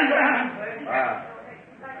the end.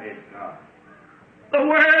 Praise God. The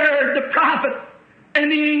Word, the prophet, and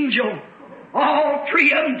the angel, all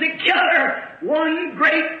three of them together, one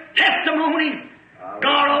great testimony.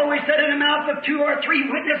 God always said in the mouth of two or three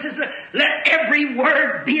witnesses, let every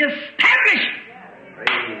word be established.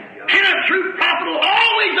 And a true prophet will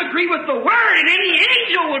always agree with the Word, and any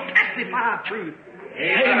angel will testify of truth.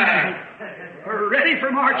 Amen. We're ready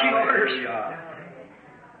for marching orders.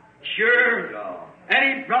 Sure.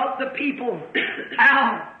 And He brought the people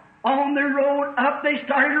out on the road up. They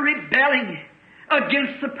started rebelling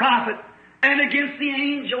against the prophet, and against the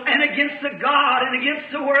angel, and against the God, and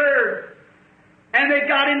against the Word. And they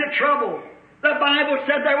got into trouble. The Bible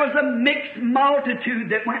said there was a mixed multitude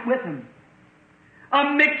that went with them.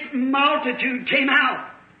 A mixed multitude came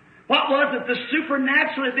out. What was it? The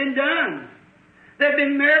supernatural had been done. There had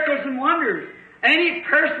been miracles and wonders. Any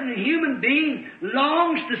person, a human being,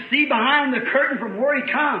 longs to see behind the curtain from where he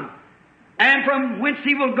comes and from whence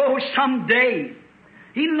he will go someday.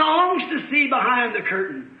 He longs to see behind the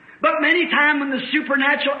curtain. But many times when the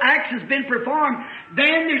supernatural acts has been performed,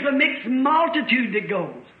 then there's a mixed multitude that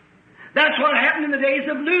goes. That's what happened in the days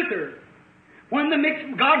of Luther. When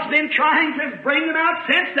God's been trying to bring them out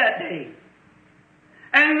since that day.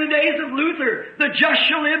 And in the days of Luther, the just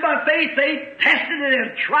shall live by faith. They tested it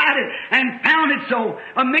and tried it and found it so.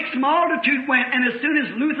 A mixed multitude went, and as soon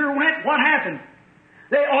as Luther went, what happened?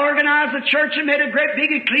 They organized the church and made a great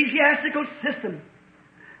big ecclesiastical system.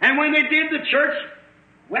 And when they did, the church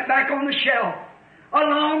went back on the shelf.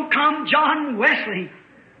 Along come John Wesley,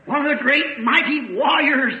 one of the great mighty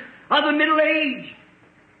warriors of the Middle Age.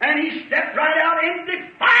 And he stepped right out and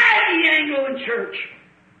defied the Anglican Church,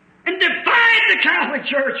 and defied the Catholic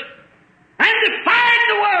Church, and defied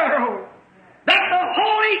the world. That the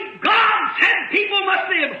holy God said people must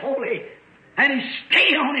live holy. And he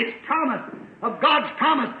stayed on his promise, of God's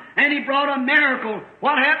promise, and he brought a miracle.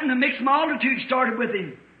 What happened? The mixed multitude started with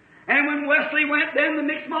him. And when Wesley went, then the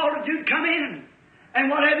mixed multitude come in. And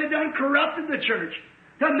what had they done? Corrupted the church.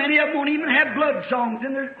 So many of them won't even have blood songs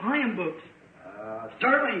in their hymn books.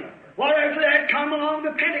 Certainly, whatever they had come along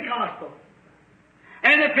the Pentecostal.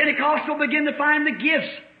 And the Pentecostal began to find the gifts.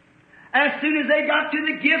 As soon as they got to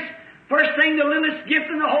the gifts, first thing, the littlest gift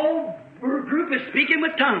in the whole group is speaking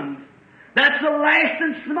with tongues. That's the last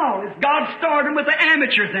and smallest. God started them with the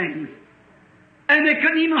amateur things. And they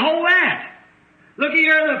couldn't even hold that. Look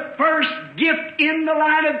here, the first gift in the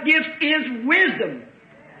line of gifts is wisdom.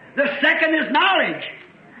 The second is knowledge.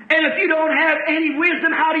 And if you don't have any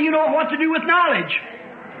wisdom, how do you know what to do with knowledge?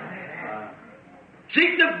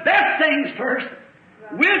 Seek the best things first.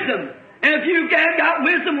 Wisdom. And if you've got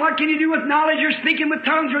wisdom, what can you do with knowledge or speaking with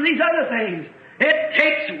tongues or these other things? It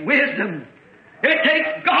takes wisdom. It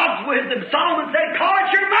takes God's wisdom. Solomon said, call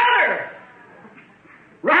it your mother.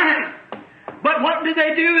 Right. But what did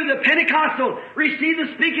they do? The Pentecostal received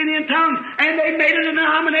the speaking in tongues, and they made a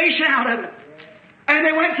denomination out of it. And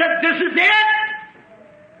they went and said, this is it?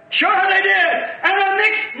 Sure they did. And a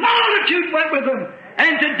mixed multitude went with them.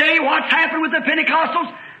 And today what's happened with the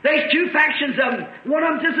Pentecostals? There's two factions of them. One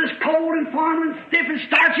of them is as cold and foreign and stiff and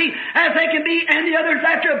starchy as they can be, and the other's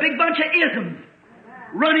after a big bunch of isms.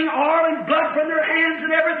 Running oil and blood from their hands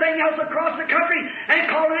and everything else across the country and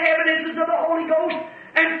calling evidences of the Holy Ghost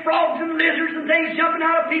and frogs and lizards and things jumping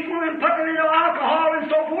out of people and putting into alcohol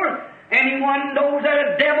and so forth. Anyone knows that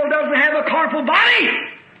a devil doesn't have a corporal body.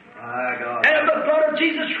 And if the blood of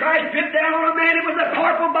Jesus Christ dripped down on a man, it was a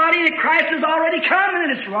corporal body, and Christ is already coming,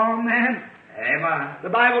 and it's wrong, man. Amen.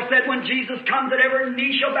 The Bible said when Jesus comes that every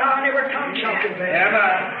knee shall bow and every tongue shall confess.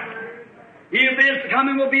 Amen. If his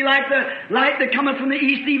coming will be like the light that cometh from the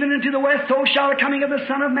east even into the west, so shall the coming of the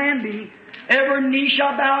Son of Man be. Every knee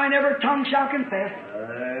shall bow and every tongue shall confess.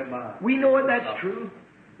 Amen. We know that that's true.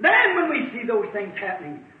 Then when we see those things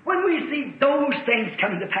happening, when we see those things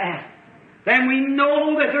coming to pass, then we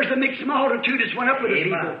know that there's a mixed multitude that's went up with the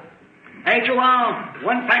people. After a while,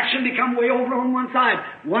 one faction become way over on one side,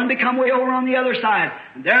 one become way over on the other side.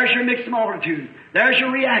 And there's your mixed multitude. There's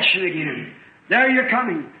your reaction again. There you're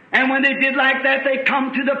coming. And when they did like that, they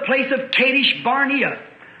come to the place of Kadesh Barnea.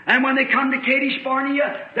 And when they come to Kadesh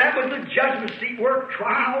Barnea, that was the judgment seat where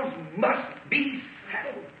trials must be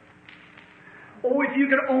settled. Oh, if you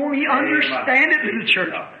could only understand it in the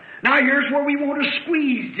church. Now here's where we want to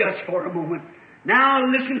squeeze just for a moment. Now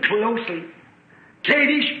listen closely.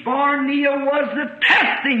 Kadesh Barnea was the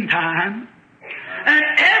testing time. And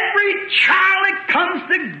every child that comes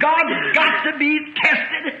to God has got to be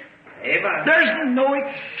tested. Amen. There's no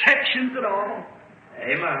exceptions at all.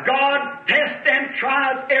 Amen. God tests and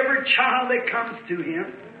tries every child that comes to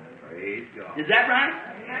Him. Praise God. Is that right?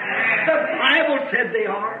 The Bible said they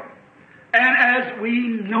are. And as we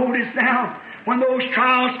notice now, when those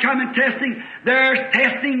trials come in testing, there's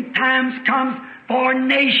testing times comes for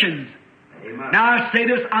nations. Amen. Now I say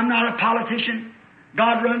this, I'm not a politician.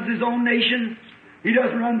 God runs His own nation. He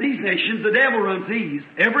doesn't run these nations. The devil runs these.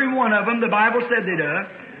 Every one of them, the Bible said they do.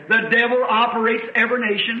 The devil operates every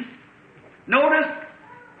nation. Notice,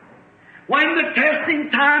 when the testing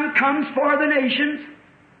time comes for the nations,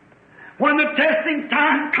 when the testing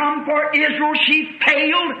time come for Israel, she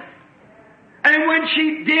failed. And when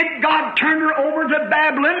she did, God turned her over to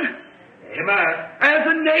Babylon. Amen. As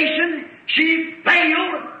a nation, she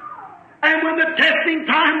failed. And when the testing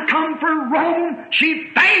time come for Rome, she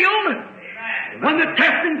failed. Amen. When the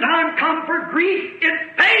testing time come for Greece,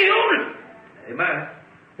 it failed. Amen.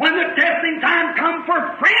 When the testing time come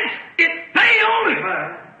for France, it failed.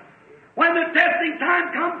 Amen. When the testing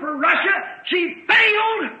time come for Russia, she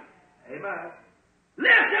failed. Amen.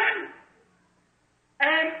 Listen,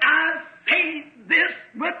 and I say this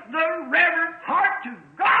with the reverent heart to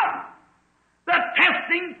God. The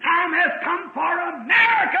testing time has come for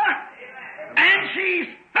America, and she's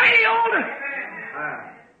failed. Amen.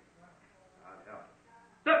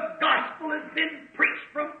 The gospel has been preached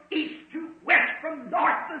from east to west, from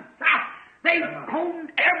north to south. They've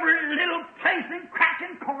combed every little place and crack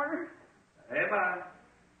and corner. Amen.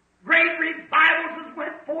 Great revivals has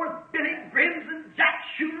went forth, Billy Grahams and Jack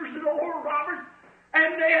Shooters and old Roberts,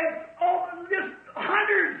 and they have just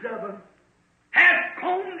hundreds of them have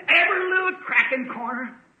combed every little crack and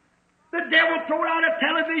corner. The devil threw out a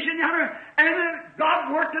television yonder, and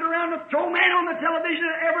God worked it around to throw man on the television,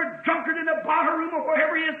 and every drunkard in the bar room or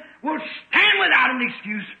wherever he is will stand without an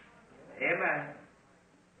excuse. Amen.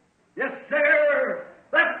 Yes, sir.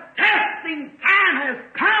 The testing time has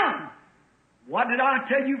come. What did I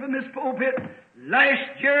tell you from this pulpit?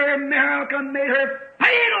 Last year, America made her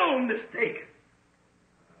fatal mistake.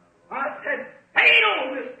 I said,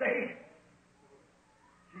 fatal mistake.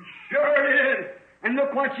 She sure did. And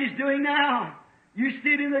look what she's doing now. You see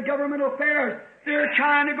it in the government affairs. They're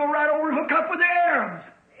trying to go right over and hook up with the Arabs.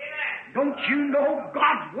 Amen. Don't you know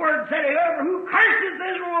God's Word said, whoever who curses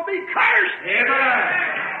Israel will be cursed? Amen.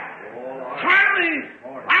 Certainly,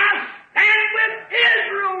 I stand with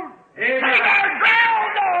Israel. Amen. Take our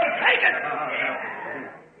ground, Lord. Take it.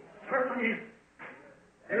 Certainly,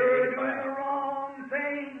 they're doing the wrong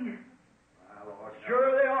thing.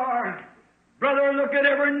 Sure they are. Brother, look at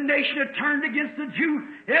every nation that turned against the Jew.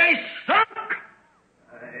 They sunk.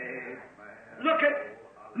 Amen. Look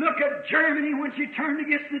at Look at Germany when she turned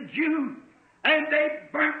against the Jews, and they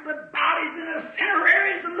burnt the bodies in the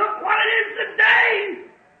cemeteries, and look what it is today.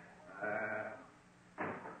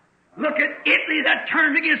 Look at Italy that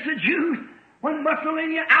turned against the Jews when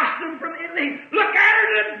Mussolini ousted them from Italy. Look at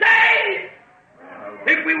her today.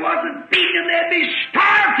 If we wasn't feeding them, they'd be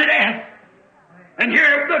starved to death. And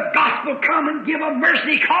here the gospel come and give a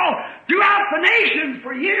mercy call throughout the nations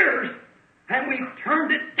for years. And we've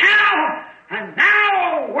turned it down. And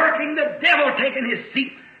now, working the devil taking his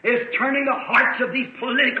seat, is turning the hearts of these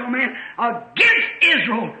political men against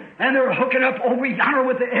Israel. And they're hooking up over yonder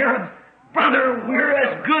with the Arabs. Brother, we're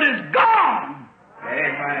as good as gone.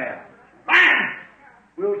 Amen. Man,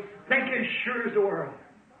 we'll sink as sure as the world.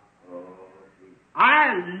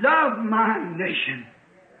 I love my nation.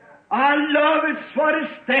 I love it's what it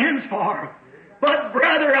stands for. But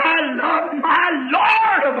brother, I love my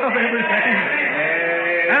Lord above everything.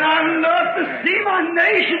 And I love to see my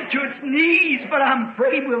nation to its knees, but I'm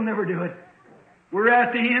afraid we'll never do it. We're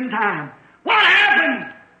at the end time. What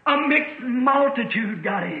happened? A mixed multitude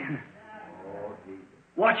got in.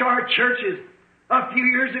 Watch our churches. A few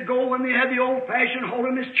years ago when they had the old-fashioned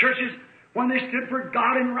holiness churches, when they stood for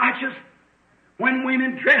God and righteous, when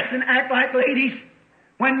women dressed and act like ladies,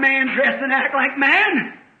 when man dressed and act like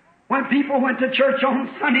man, when people went to church on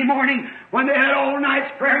Sunday morning, when they had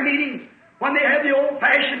all-night prayer meetings, when they had the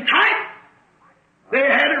old-fashioned type, they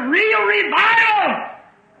had a real revival.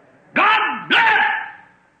 God bless.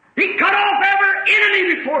 He cut off every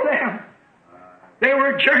enemy before them. They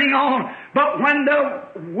were journeying on. But when the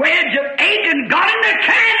wedge of Achan got in the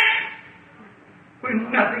camp, with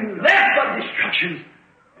nothing left but destruction,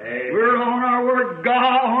 we're on our word.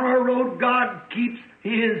 God, on our road, God keeps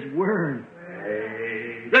His word.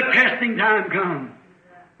 The testing time come.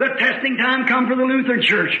 The testing time come for the Lutheran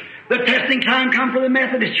Church. The testing time come for the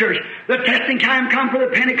Methodist Church. The testing time come for the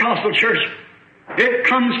Pentecostal Church. It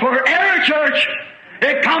comes for every church.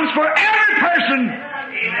 It comes for every person.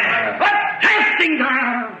 But testing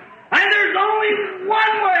time. And there's only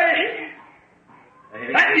one way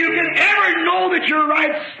that you can ever know that you're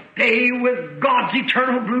right. Stay with God's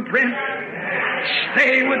eternal blueprint.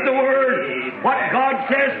 Stay with the Word. What God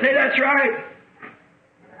says, say that's right.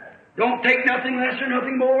 Don't take nothing less or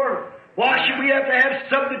nothing more. Why should we have to have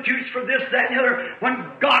substitutes for this, that, and the other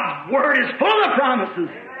when God's Word is full of promises?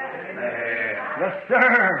 Yes,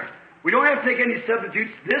 sir. We don't have to take any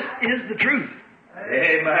substitutes. This is the truth.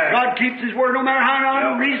 Amen. God keeps His Word no matter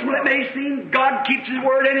how unreasonable it may seem. God keeps His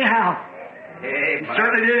Word anyhow. He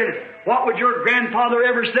certainly did. What would your grandfather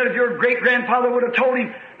ever said if your great-grandfather would have told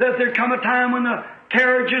him that there'd come a time when the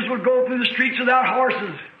carriages would go through the streets without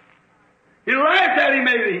horses? He laughed at him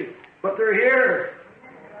maybe, but they're here.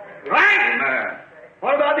 Right? Amen.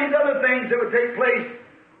 What about these other things that would take place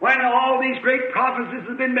when all these great prophecies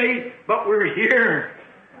have been made? But we're here.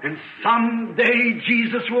 And someday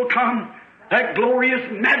Jesus will come, that glorious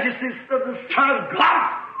majesty of the Son of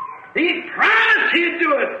God. He promised He'd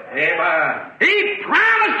do it. Amen. He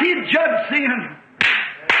promised He'd judge sin.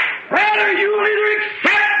 Whether you'll either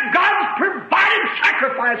accept God's provided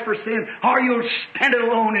sacrifice for sin or you'll stand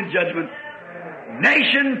alone in judgment.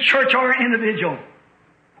 Nation, church, or individual.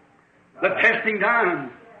 The testing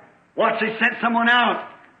time. Once they sent someone out,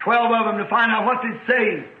 12 of them, to find out what they'd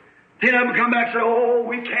say. 10 of them come back and say, oh,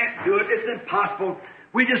 we can't do it. It's impossible.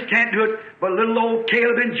 We just can't do it. But little old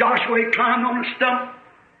Caleb and Joshua climbed on a stump.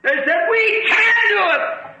 They said, we can do it.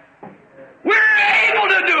 We're able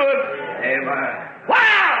to do it. Amen.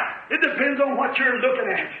 Wow! It depends on what you're looking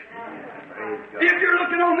at. If you're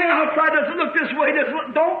looking on the outside, does it look this way?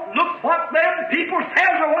 Don't look what them people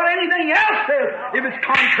says or what anything else says. If it's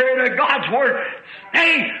contrary to God's Word,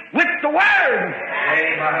 stay with the Word.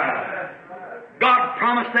 Amen. God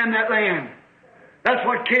promised them that land. That's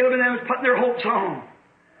what Caleb and them was putting their hopes on.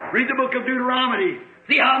 Read the book of Deuteronomy.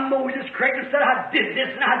 See how Moses corrected and said, I did this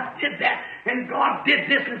and I did that. And God did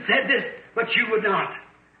this and said this. But you would not.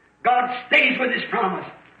 God stays with His promise.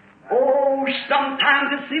 Oh, sometimes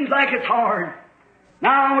it seems like it's hard. Now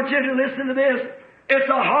I want you to listen to this. It's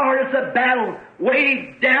a battle.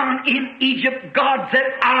 Way down in Egypt, God said,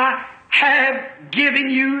 I have given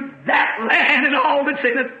you that land and all that's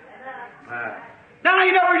in it. Now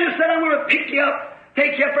He never just said, I'm going to pick you up,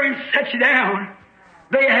 take you up there and set you down.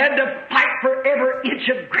 They had to fight for every inch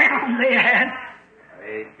of ground they had.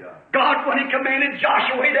 God, when He commanded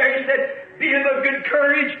Joshua there, He said, be of good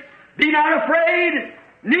courage, be not afraid,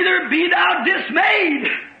 neither be thou dismayed.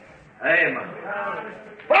 Amen.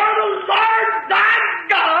 For the Lord thy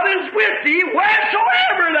God is with thee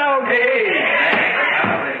wheresoever thou goest.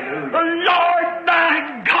 The Lord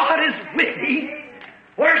thy God is with thee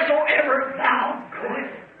wheresoever thou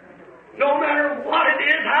goest.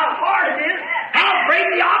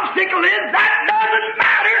 That doesn't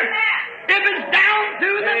matter. If it's down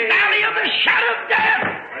through the valley of the shadow of death,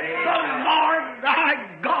 the Lord thy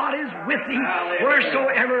God is with thee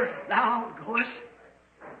wheresoever thou goest.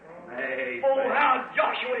 Oh, how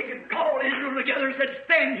Joshua could call Israel together and said,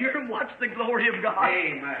 stand here and watch the glory of God.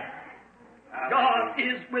 Amen. God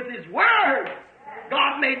is with His Word.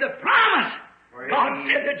 God made the promise. God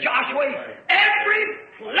said to Joshua, every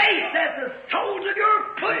place that the soles of your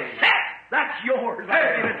foot set, that's yours.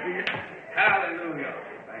 I'll give it to you. Hallelujah.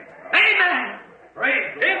 Amen.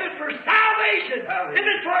 Praise the If it's for salvation, Hallelujah. if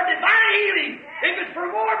it's for divine healing, if it's for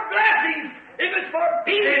more blessings, if it's for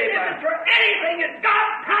peace, if Amen. it's for anything that God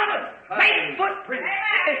promised, make footprints.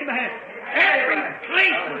 Amen. Every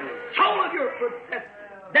place the sole of your foot set,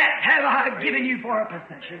 that have I given you for a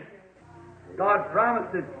possession. God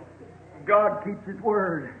promised it. God keeps His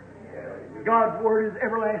Word. God's Word is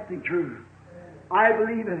everlasting truth. I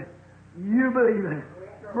believe it. You believe it.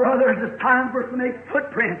 Brothers, it's time for us to make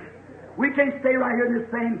footprints. We can't stay right here in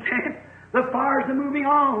this same camp. The fires are moving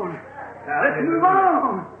on. Let's move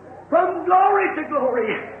on. From glory to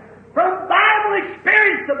glory. From Bible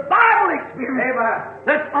experience to Bible experience. Amen.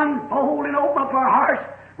 Let's unfold and open up our hearts.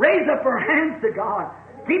 Raise up our hands to God.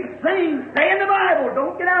 Keep singing. Stay in the Bible.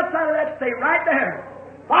 Don't get outside of that. Stay right there.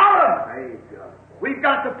 Follow. Praise God. We've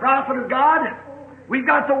got the prophet of God. We've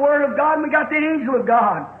got the Word of God. And we've got the angel of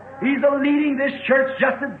God. He's leading this church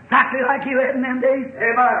just exactly like He led in them days.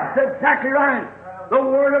 Amen. That's exactly right. The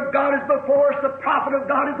Word of God is before us. The prophet of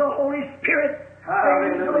God is the Holy Spirit.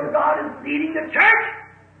 The angel of God is leading the church.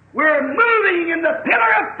 We're moving in the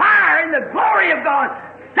pillar of fire in the glory of God,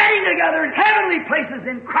 staying together in heavenly places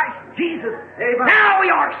in Christ Jesus. Amen. Now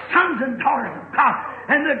we are sons and daughters of God.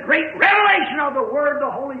 And the great revelation of the Word,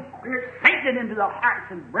 the Holy Spirit, sinks it into the hearts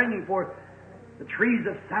and bringing forth the trees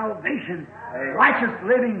of salvation, Amen. righteous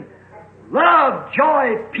living, love,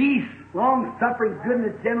 joy, peace, long-suffering,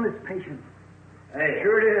 goodness, gentleness, patience. Hey.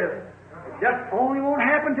 Sure it is. It just only won't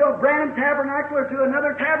happen to a Branham tabernacle or to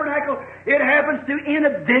another tabernacle. It happens to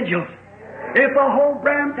individuals. If the whole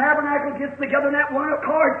Branham tabernacle gets together in that one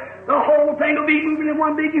accord, the whole thing will be moving in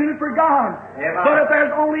one big unit for God. Amen. But if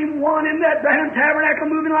there's only one in that Branham tabernacle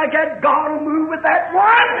moving like that, God will move with that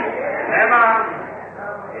one. Amen.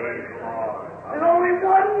 Praise the Lord. There's only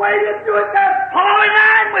one way to do it. That's fall in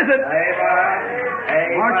line with it. Amen.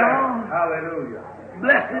 Amen. March on. Hallelujah.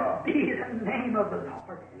 Blessed be the name of the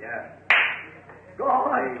Lord. Yes.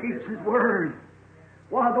 God keeps His Word.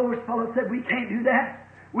 Why, those fellows said, we can't do that.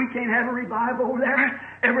 We can't have a revival over there.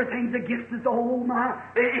 Everything's against us. Oh, my.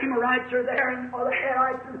 The Amorites are there, and all the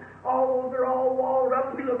Hittites, and all those are all walled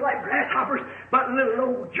up. We look like grasshoppers. But little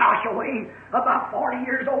old Joshua, about 40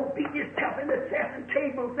 years old, beat himself in the chest, and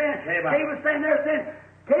Caleb was standing there saying,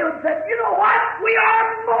 Caleb said, you know what? We are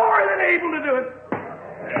more than able to do it.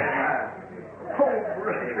 Oh,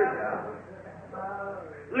 brother.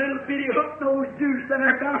 Little bitty hook-nosed Jews standing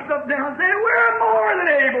there bounced up and down saying, we're more than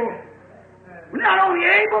able. We're not only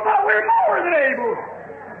able, but we're more than able.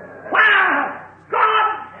 Why? God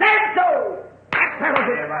said so. That settles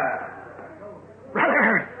it.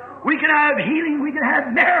 Brother, we can have healing, we can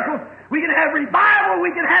have miracles, we can have revival,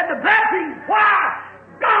 we can have the blessings. Why?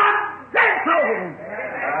 God said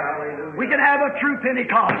so. We can have a true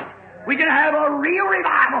Pentecost. We can have a real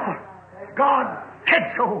revival. God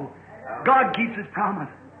said so. God keeps His promise.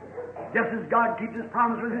 Just as God keeps His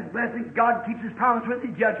promise with His blessings, God keeps His promise with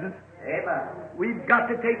His judgments. Amen. We've got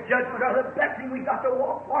to take judgment of the blessing. We've got to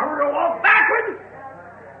walk forward or walk backward.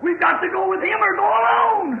 We've got to go with Him or go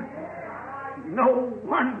alone. No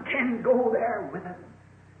one can go there with us.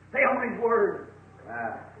 Stay on His Word.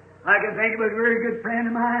 I can think of a very good friend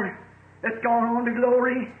of mine that's gone on to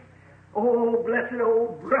glory. Oh, blessed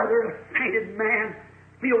old brother, a sainted man,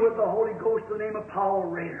 filled with the Holy Ghost, the name of Paul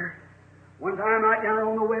Rader. One time right down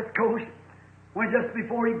on the West Coast, when just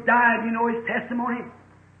before he died, you know his testimony?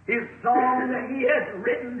 His song that he has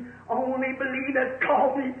written, Only Believe, has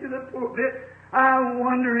called me to the pulpit. I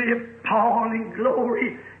wonder if Paul in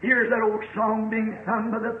glory hears that old song being sung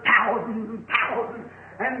by the thousands and thousands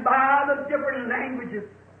and by the different languages.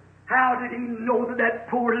 How did he know that that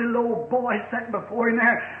poor little old boy sat before him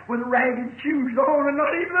there with ragged shoes on and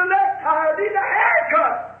not even a necktie, need a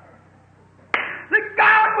haircut? That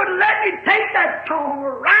God would let me take that song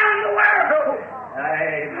around the world.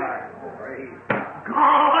 Amen. Praise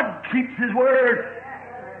God keeps His Word.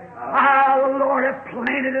 The Lord hath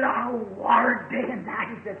planted it. I'll water day and night.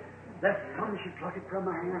 He said, the sun should pluck it from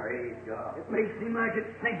my hand. Praise God. It may seem like it's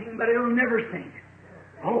sinking, but it'll never sink.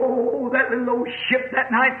 Oh, that little old ship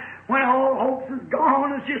that night, when all hopes is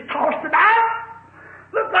gone, it's just tossed about.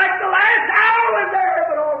 Looked like the last hour was there,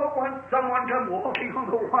 but all the when someone come walking on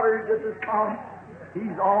the water, just as calm.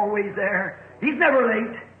 He's always there. He's never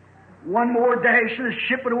late. One more dash and the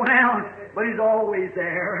ship would have went out, but He's always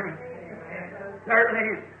there.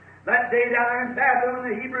 Certainly, that day down there in Babylon,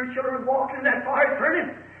 the Hebrew children walking in that fire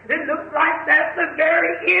furnace, it looked like that the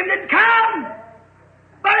very end had come.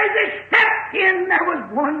 But as they stepped in, there was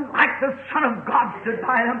one like the Son of God stood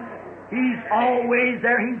by them. He's always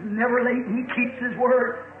there. He's never late. He keeps His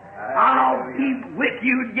word. I'll be with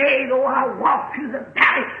you, yea, though I walk through the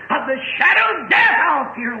valley of the shadow of death,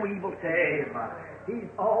 I'll fear no evil. He's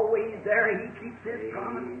always there. He keeps His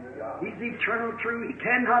promise. He's eternal true. He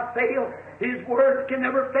cannot fail. His words can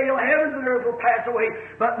never fail. Heavens and earth will pass away,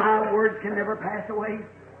 but my words can never pass away.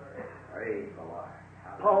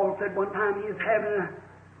 Paul said one time he was having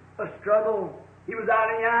a struggle. He was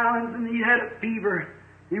out in the islands and he had a fever.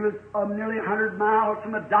 He was nearly 100 miles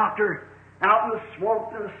from a doctor out in the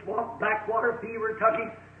swamp, Blackwater fever took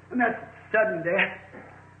him, and that's sudden death.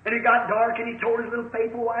 And it got dark, and he told his little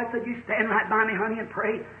faithful wife, said, "You stand right by me, honey, and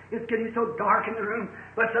pray. It's getting so dark in the room."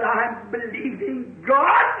 But said, "I believe in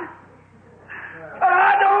God.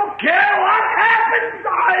 I don't care what happens.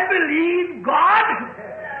 I believe God.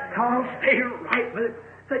 I'll stay right with it."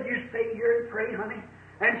 Said, "You stay here and pray, honey."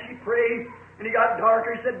 And she prayed, and it got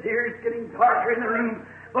darker. He said, "Dear, it's getting darker in the room,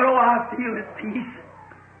 but oh, I feel at peace."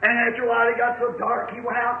 And after a while, it got so dark, he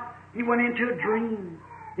went out. He went into a dream.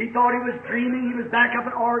 He thought he was dreaming. He was back up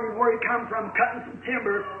in Oregon where he come from, cutting some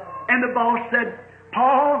timber. And the boss said,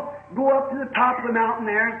 "Paul, go up to the top of the mountain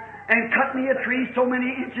there and cut me a tree so many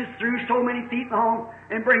inches through, so many feet long,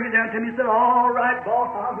 and bring it down to me." He said, "All right, boss,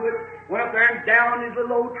 I'll do it." Went up there and down his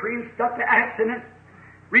little old tree and stuck the axe in it.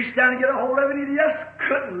 Reached down to get a hold of it, and he just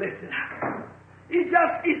couldn't lift it.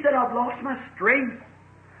 He said, "I've lost my strength.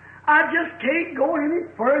 I just can't go any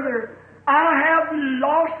further. I have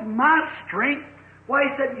lost my strength." Why,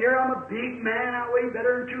 he said, "Here, I'm a big man. I weigh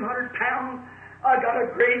better than 200 pounds. I got a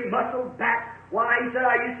great muscle back." Why, he said,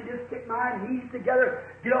 "I used to just stick my knees together,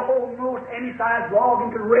 get a hold of most any size log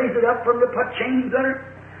and could raise it up from to put chains under."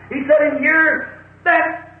 He said, "And here,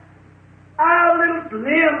 that I little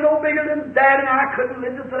limb no bigger than that, and I couldn't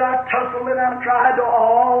lift it. Said I tussled and I tried till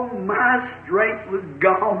all my strength was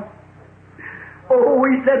gone." Oh,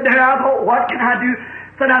 he said, there, I thought, what can I do?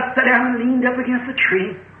 Said I sat down and leaned up against the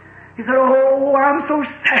tree. He said, "Oh, I'm so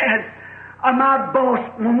sad. My boss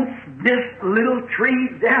wants this little tree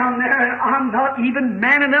down there, and I'm not even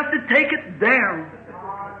man enough to take it down."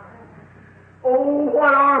 Oh,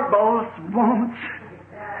 what our boss wants.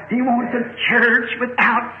 He wants a church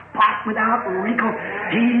without spot, without wrinkle.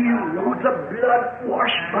 He wants a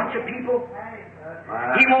blood-washed bunch of people.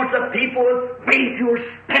 He wants a people of faith who will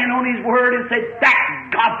stand on His Word and say,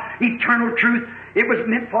 "That's God's eternal truth. It was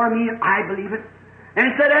meant for me, and I believe it." And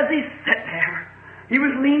he said, as he sat there, he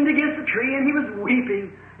was leaned against the tree, and he was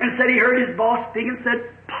weeping, and said he heard his boss speak and said,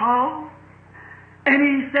 "Paul?" And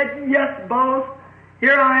he said, "Yes, boss,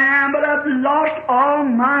 here I am, but I've lost all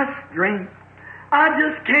my strength. I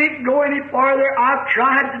just can't go any farther. I've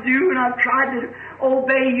tried to do, and I've tried to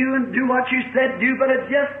obey you and do what you said do, but I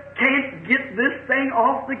just can't get this thing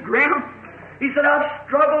off the ground." He said, "I've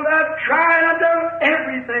struggled, I've tried, I've done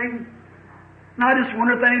everything." And I just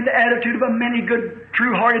wonder if that ain't the attitude of a many good,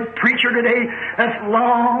 true-hearted preacher today that's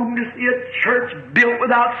longed to see a church built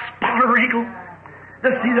without spot or wrinkle,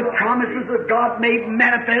 to see the promises of God made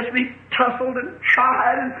manifest. We tussled and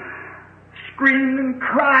tried and screamed and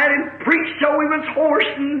cried and preached till we was hoarse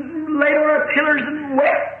and laid on our pillars and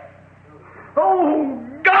wept. Oh,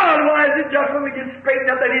 God, why is it just when we get straightened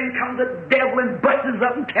up that in comes the devil and busts us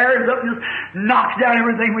up and tears us up and just knocks down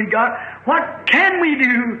everything we got? What can we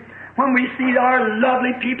do when we see our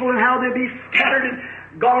lovely people and how they'll be scattered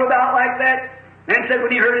and gone about like that? And said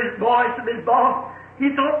when he heard his voice of his boss,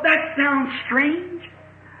 he thought, "That sounds strange.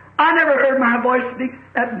 I never heard my voice speak,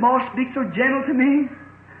 that boss speak so gentle to me."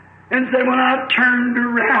 And said when I turned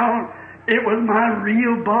around, it was my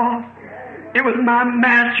real boss. It was my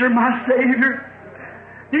master, my Savior.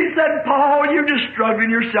 He said, "Paul, you're just struggling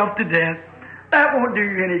yourself to death. That won't do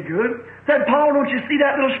you any good." Said, "Paul, don't you see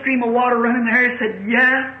that little stream of water running there?" He said,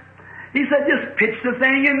 "Yes." He said, "Just pitch the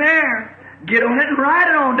thing in there. Get on it and ride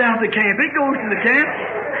it on down to the camp. It goes to the camp."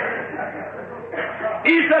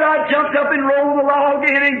 He said, "I jumped up and rolled the log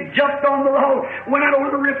in and jumped on the log. Went out over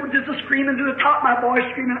the river just a screaming to the top of my voice,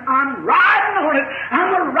 screaming, 'I'm riding on it!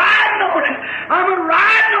 I'm a-riding on it! I'm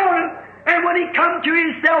a-riding on it!' And when he come to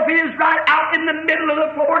himself, he is right out in the middle of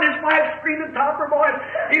the floor, and his wife screaming at the top of her voice.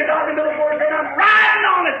 He was out in the middle of the floor saying, 'I'm riding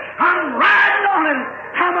on it! I'm riding on it!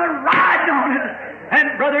 I'm a-riding on it!'"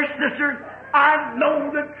 And brother, sister, I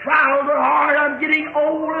know the trials are hard. I'm getting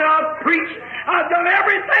old and I've preached. I've done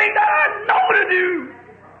everything that I know to do.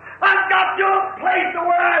 I've got to a place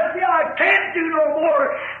where I see I can't do no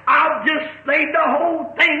more. I've just laid the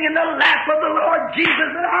whole thing in the lap of the Lord Jesus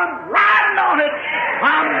and I'm riding on it.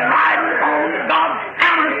 I'm riding on God's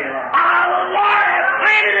promise. The Lord has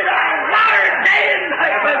planted it. I water it day and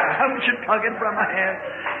night. My tongue should plug it from my hand.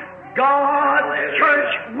 God's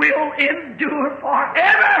church will endure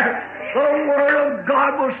forever. The Word of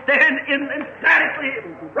God will stand emphatically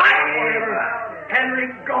right forever. And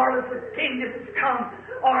regardless of kingdoms come,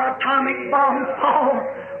 or atomic bombs fall,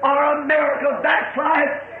 or America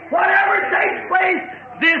backslide, whatever takes place,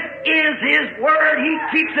 this is His Word. He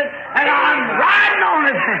keeps it, and I'm riding on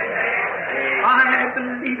it. I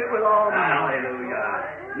believe it with all my heart.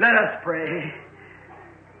 Hallelujah. Let us pray.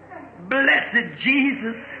 Blessed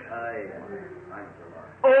Jesus.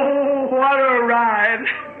 Oh, what a ride.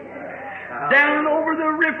 Down over the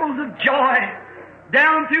ripples of joy,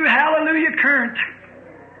 down through hallelujah current.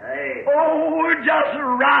 Oh, we're just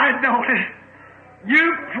riding on it.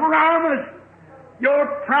 You promise.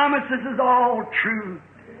 Your promises is all true.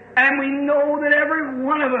 And we know that every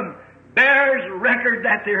one of them bears record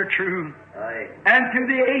that they're true. And through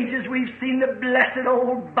the ages we've seen the blessed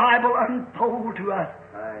old Bible unfold to us.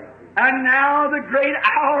 And now the great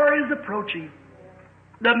hour is approaching.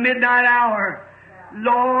 The midnight hour.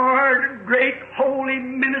 Lord, great holy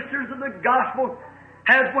ministers of the gospel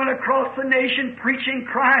has went across the nation preaching,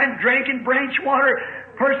 crying, drinking branch water,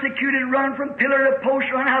 persecuted, run from pillar to post,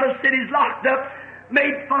 run out of cities, locked up,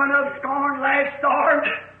 made fun of, scorned, laughed, starved.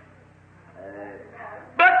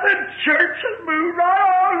 But the church has moved right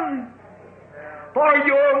on. For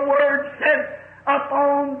your word said,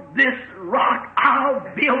 upon this rock I'll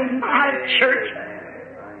build my church,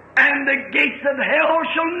 and the gates of hell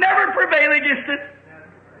shall never prevail against it.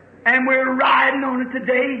 And we're riding on it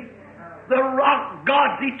today. The rock,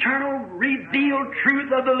 God's eternal revealed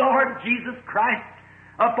truth of the Lord Jesus Christ.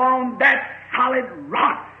 Upon that solid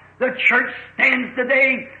rock, the church stands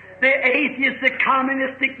today. The atheists, the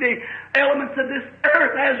communistic, the elements of this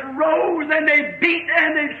earth has rose and they beat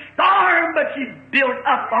and they stormed, but she's built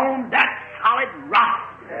up on that solid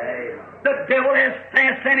rock. The devil has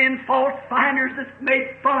sent in false finders that's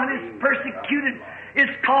made fun, is persecuted, is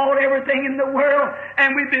called everything in the world,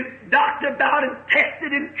 and we've been knocked about and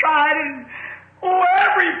tested and tried and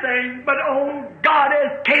everything. But God,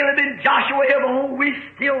 as Caleb and Joshua of old, we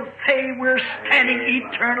still say we're standing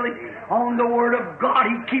eternally on the Word of God.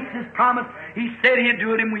 He keeps His promise. He said He'd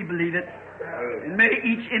do it, and we believe it. And may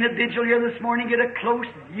each individual here this morning get a close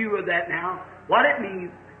view of that now. What it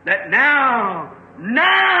means, that now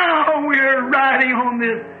we're riding on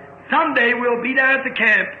this. Someday we'll be there at the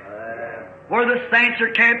camp, where the saints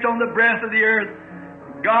are camped on the breadth of the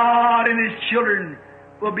earth. God and His children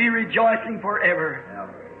will be rejoicing forever.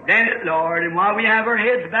 Grant it, Lord. And while we have our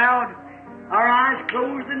heads bowed, our eyes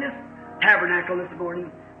closed in this tabernacle this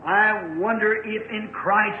morning, I wonder if in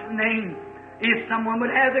Christ's name, if someone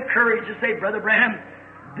would have the courage to say, Brother Branham,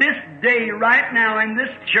 this day, right now in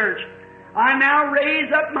this church, I now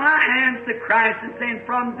raise up my hands to Christ and saying,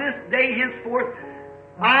 from this day henceforth,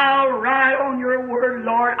 I'll ride on your word,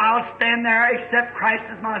 Lord. I'll stand there, accept Christ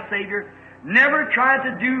as my Savior. Never try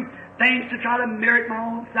to do things to try to merit my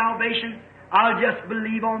own salvation. I'll just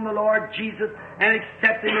believe on the Lord Jesus and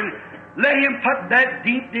accept Him and let Him put that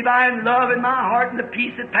deep divine love in my heart and the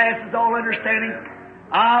peace that passes all understanding.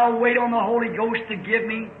 I'll wait on the Holy Ghost to give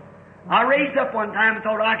me. I raised up one time and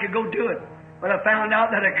thought I could go do it, but I found out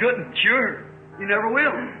that I couldn't. Sure, you never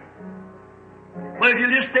will. But if you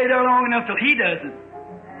just stay there long enough till He does it,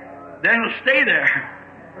 then it'll stay there.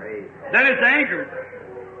 Then it's anchored.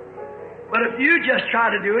 But if you just try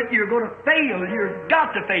to do it, you're going to fail. You've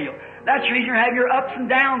got to fail. That's the reason you have your ups and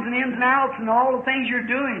downs and ins and outs and all the things you're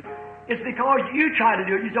doing. It's because you try to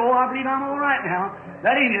do it. You say, oh, I believe I'm all right now.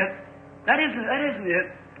 That ain't it. That isn't it.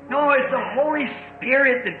 No, it's the Holy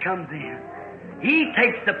Spirit that comes in. He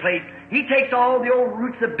takes the place. He takes all the old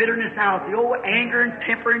roots of bitterness out, the old anger and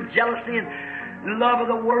temper and jealousy and love of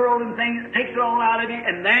the world and things, takes it all out of you,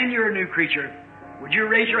 and then you're a new creature. Would you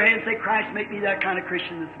raise your hand and say, Christ, make me that kind of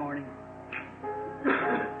Christian this morning?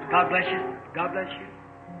 God bless you. God bless you.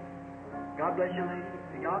 God bless you, lady.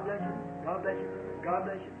 God bless you. God bless you. God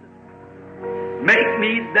bless you. Make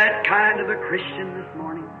me that kind of a Christian this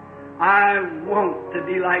morning. I want to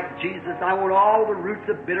be like Jesus. I want all the roots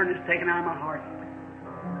of bitterness taken out of my heart.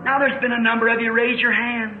 Now there's been a number of you raise your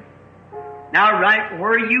hand. Now right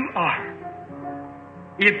where you are,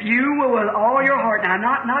 if you will with all your heart, now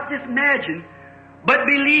not just imagine, but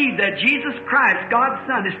believe that Jesus Christ, God's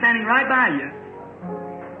Son, is standing right by you.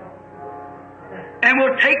 and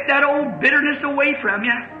will take that old bitterness away from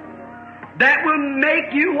you. That will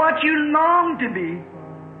make you what you long to be.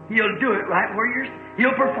 He'll do it right where you're.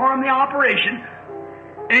 He'll perform the operation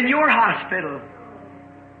in your hospital.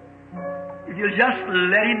 If you'll just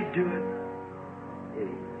let Him do it.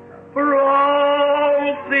 For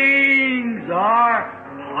all things are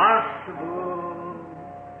possible.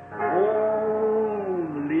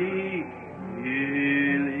 Only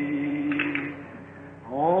believe.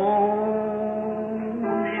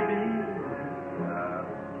 Only believe.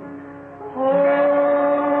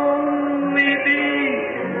 Only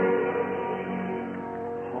believe.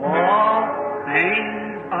 All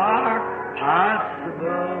things are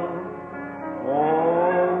possible.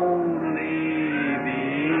 Only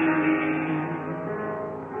believe.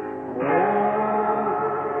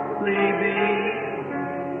 Only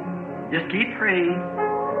believe. Just keep praying.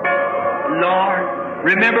 Lord,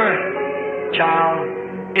 remember, child,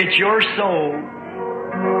 it's your soul.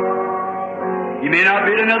 You may not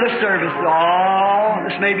be at another service. Oh,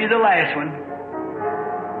 this may be the last one.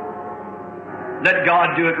 Let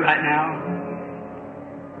God do it right now.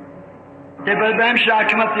 Say, Brother Branham, should I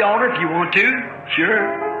come up the altar if you want to?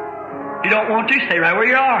 Sure. If you don't want to, stay right where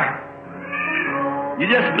you are. You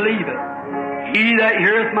just believe it. He that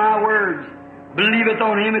heareth my words, believeth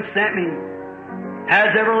on Him that sent me,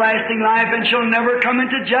 has everlasting life and shall never come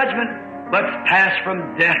into judgment, but pass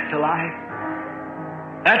from death to life.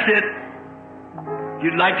 That's it. If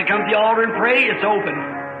you'd like to come to the altar and pray, it's open.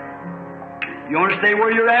 You want to stay where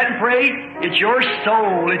you're at and pray? It's your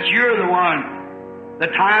soul. It's you're the one. The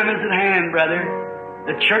time is at hand, brother.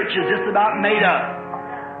 The church is just about made up.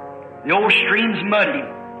 The old stream's muddy.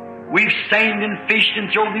 We've seined and fished and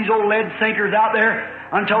thrown these old lead sinkers out there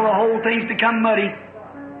until the whole thing's become muddy.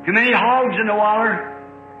 Too many hogs in the water.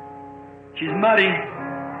 She's muddy.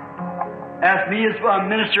 Ask me as a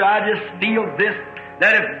minister, I just feel this,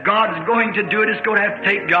 that if God's going to do it, it's going to have to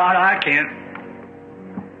take God. I can't.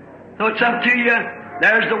 So it's up to you.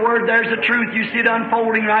 There's the Word, there's the truth. You see it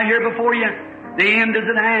unfolding right here before you. The end is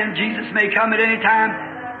at hand. Jesus may come at any time.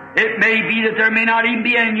 It may be that there may not even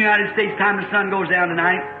be any United States time the sun goes down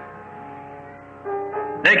tonight.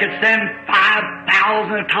 They could send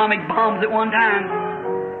 5,000 atomic bombs at one time.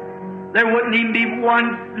 There wouldn't even be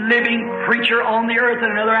one living creature on the earth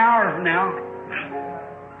in another hour from now.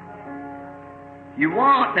 You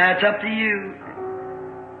want, that's up to you.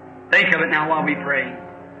 Think of it now while we pray.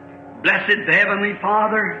 Blessed Heavenly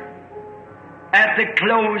Father, at the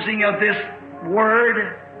closing of this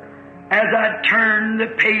Word, as I turn the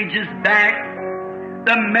pages back,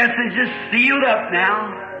 the message is sealed up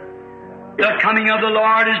now. The coming of the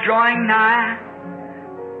Lord is drawing nigh.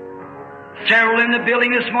 Several in the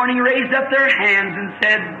building this morning raised up their hands and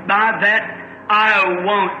said, by that, I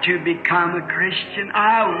want to become a Christian.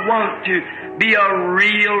 I want to be a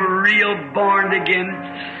real born-again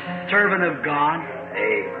servant of God.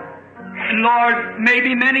 And Lord,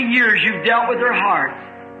 maybe many years you've dealt with their hearts.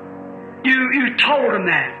 You told them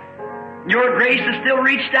that. Your grace has still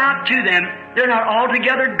reached out to them. They're not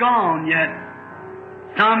altogether gone yet.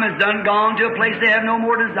 Some has done gone to a place they have no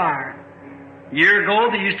more desire. A year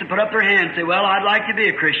ago, they used to put up their hands and say, well, I'd like to be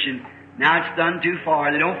a Christian. Now it's done too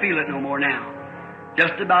far. They don't feel it no more now.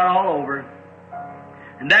 Just about all over.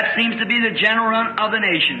 And that seems to be the general run of the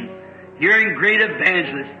nation. Hearing great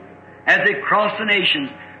evangelists as they cross the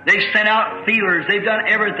nations. They've sent out feelers. They've done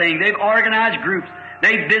everything. They've organized groups.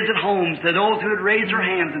 They visit homes to those who would raise their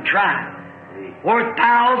hands and try. Or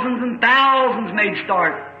thousands and thousands may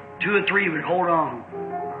start. 2 or 3 would hold on.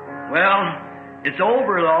 Well, it's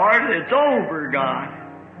over, Lord. It's over, God.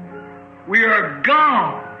 We are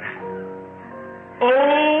gone.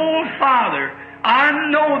 Oh, Father, I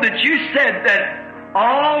know that you said that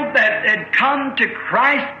all that had come to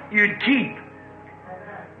Christ you'd keep.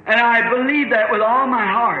 And I believe that with all my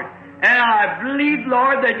heart. And I believe,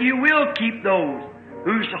 Lord, that you will keep those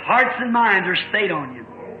whose hearts and minds are stayed on you.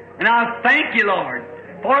 And I thank you, Lord,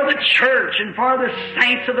 for the church and for the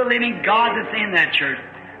saints of the living God that's in that church.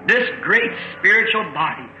 This great spiritual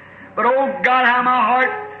body. But, oh God, how my heart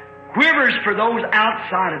quivers for those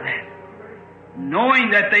outside of that. Knowing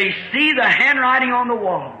that they see the handwriting on the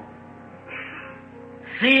wall.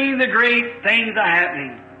 Seeing the great things are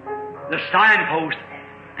happening. The signposts.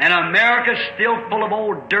 And America's still full of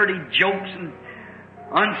old dirty jokes and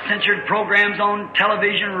uncensored programs on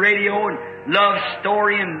television, radio, and love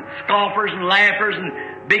story, and scoffers and laughers, and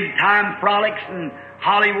big-time frolics, and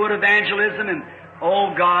Hollywood evangelism, and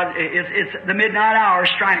oh God, it's the midnight hour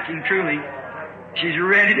striking, truly. She's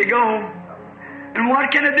ready to go. And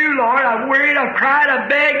what can I do, Lord? I've worried, I've cried, I've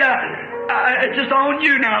begged, it's just on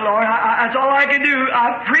you now, Lord. That's all I can do.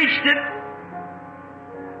 I've preached it.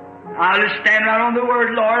 I'll just stand right on the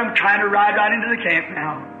Word, Lord. I'm trying to ride right into the camp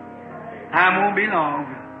now. Time won't be long.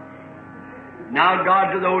 Now,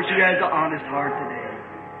 God, to those who has an honest heart today,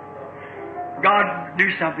 God, do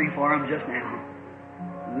something for them just now.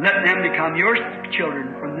 Let them become your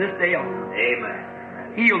children from this day on.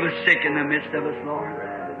 Amen. Heal the sick in the midst of us, Lord.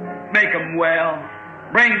 Make them well.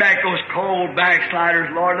 Bring back those cold backsliders,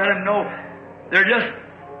 Lord. Let them know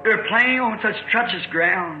they're playing on such treacherous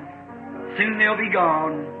ground. Soon they'll be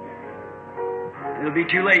gone. It'll be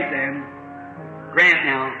too late then. Grant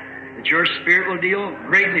now that your Spirit will deal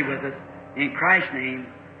greatly with us. In Christ's name,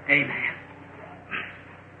 amen.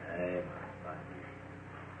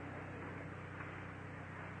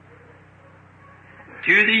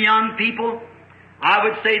 To the young people, I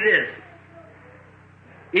would say this.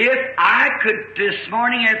 If I could, this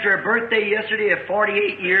morning after a birthday yesterday of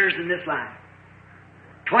 48 years in this life,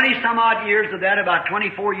 20-some odd years of that, about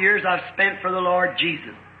 24 years I've spent for the Lord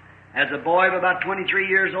Jesus. As a boy of about 23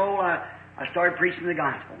 years old, I started preaching the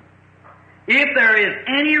gospel. If there is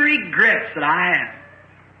any regrets that I have,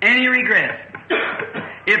 any regrets,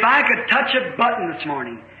 if I could touch a button this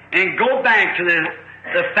morning and go back to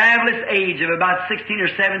the fabulous age of about 16 or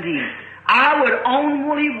 17, I would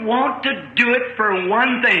only want to do it for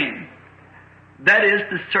one thing. That is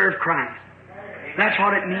to serve Christ. That's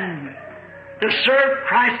what it means. To serve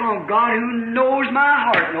Christ alone. God who knows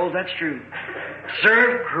my heart knows that's true.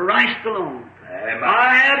 Serve Christ alone. Amen.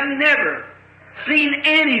 I have never seen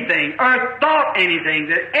anything or thought anything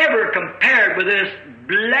that ever compared with this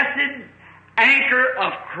blessed anchor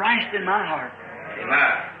of Christ in my heart.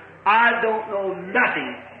 Amen. I don't know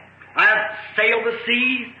nothing. I've sailed the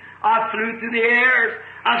seas. I flew through the airs.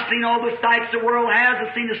 I've seen all the sights the world has.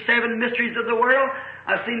 I've seen the 7 mysteries of the world.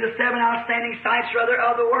 I've seen the 7 outstanding sights, rather,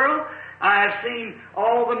 of the world. I have seen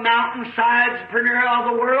all the mountainsides of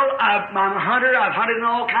the world. I'm a hunter. I've hunted in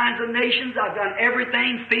all kinds of nations. I've done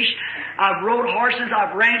everything, fished. I've rode horses.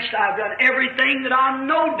 I've ranched. I've done everything that I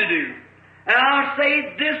know to do. And I'll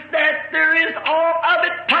say this, that there is all of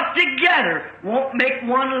it put together won't make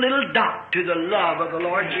one little dot to the love of the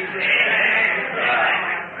Lord Jesus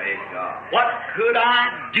Christ. Praise God. What could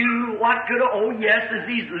I do? Oh yes, as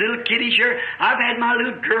these little kiddies here. I've had my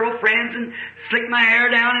little girlfriends and slicked my hair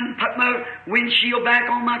down and put my windshield back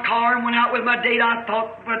on my car and went out with my date. I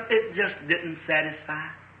thought, but it just didn't satisfy.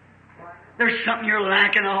 There's something you're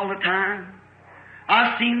lacking all the time.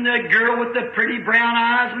 I've seen the girl with the pretty brown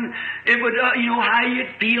eyes, and it would, how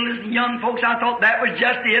you'd feel as young folks. I thought that was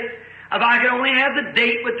just it. If I could only have the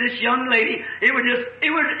date with this young lady, it would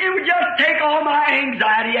just take all my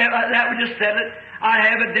anxiety. That would just settle it. I'd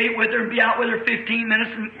have a date with her and be out with her 15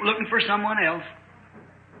 minutes and looking for someone else.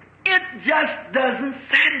 It just doesn't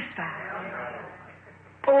satisfy.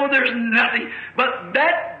 Oh, there's nothing but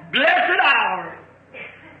that blessed hour.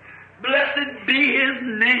 Blessed be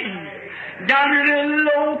His name. Down in a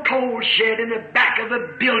low coal shed in the back of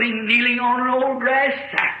a building, kneeling on an old grass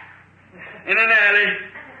sack in an alley.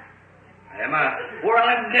 Where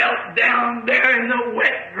I knelt down there in the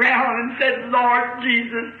wet ground and said, Lord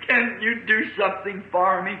Jesus, can you do something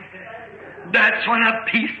for me? That's when a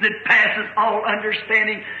peace that passes all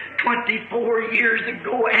understanding 24 years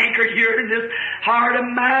ago anchored here in this heart of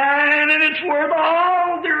mine, and it's worth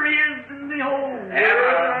all there is in the whole world.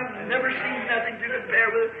 I've never seen nothing to compare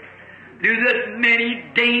with it. Through the many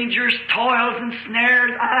dangers, toils, and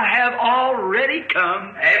snares I have already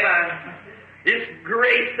come. Amen. It's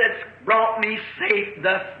grace that's brought me safe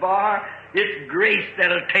thus far. It's grace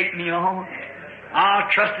that'll take me on.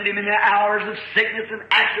 I've trusted Him in the hours of sickness and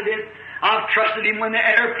accidents. I've trusted Him when the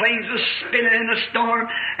airplanes were spinning in a storm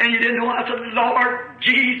and you didn't know. I said, Lord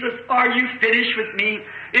Jesus, are you finished with me?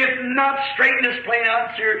 If not, straighten this plane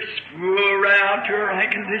out so you're screw around to a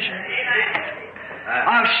right condition.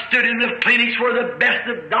 I've stood in the clinics where the best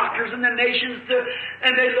of doctors in the nations do,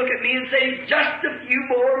 and they look at me and say, just a few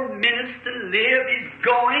more minutes to live is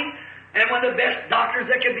going. And one of the best doctors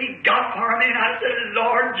that can be got for me, and I said,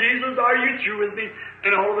 Lord Jesus, are you through with me?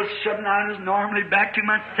 And all of a sudden I was normally back to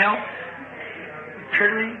myself.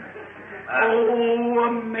 Truly. Oh,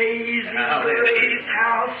 amazing grace,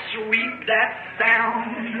 how sweet that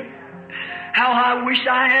sound. How I wish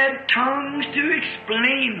I had tongues to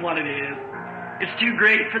explain what it is. It's too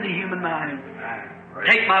great for the human mind.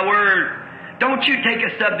 Take my word. Don't you take a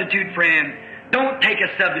substitute, friend. Don't take a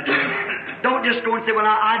substitute. Don't just go and say, well,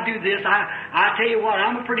 I do this. I tell you what,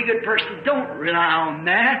 I'm a pretty good person. Don't rely on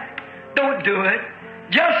that. Don't do it.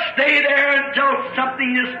 Just stay there until something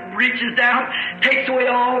just reaches down, takes away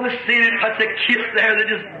all the sin, and puts a kiss there that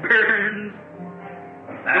just burns.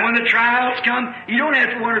 And when the trials come, you don't have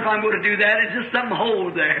to wonder if I'm going to do that. It's just something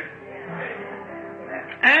holds there.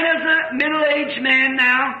 And as a middle-aged man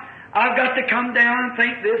now, I've got to come down and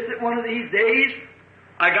think this, that one of these days,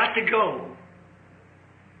 I got to go.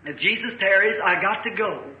 If Jesus tarries, I got to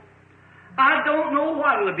go. I don't know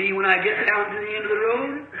what it'll be when I get down to the end of the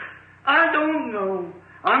road. I don't know.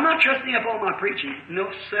 I'm not trusting upon my preaching. No,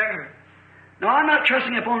 sir. No, I'm not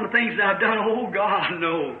trusting upon the things that I've done. Oh, God,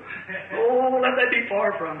 no. Oh, let that be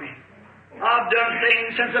far from me. I've done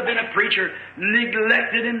things since I've been a preacher,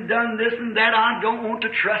 neglected and done this and that. I don't want to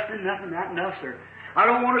trust in nothing. Not enough, sir. I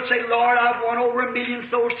don't want to say, Lord, I've won over 1 million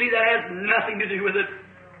souls. See, that has nothing to do with it.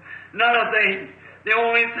 Not a thing. The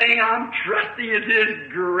only thing I'm trusting is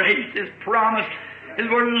His grace, His promise. His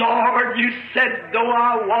word, Lord, you said, though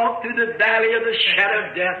I walk through the valley of the shadow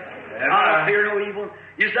of death, I'll fear no evil.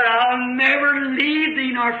 You said, I'll never leave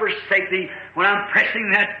thee nor forsake thee. When I'm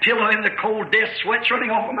pressing that pillow in the cold death, sweat's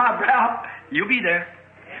running off of my brow, you'll be there.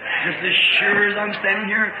 Just as sure as I'm standing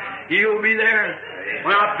here, you'll be there.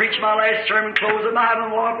 When I preach my last sermon, close the Bible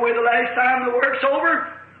and walk away the last time the work's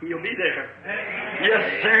over, you'll be there.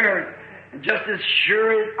 Yes, sir. And just as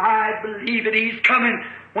sure as I believe that He's coming,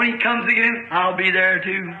 when He comes again, I'll be there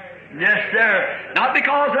too. Yes, sir. Not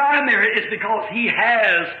because I merit, it's because He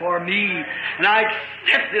has for me. And I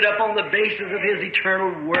accept it upon the basis of His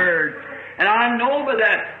eternal Word. And I know by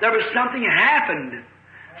that there was something happened.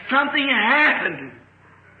 Something happened.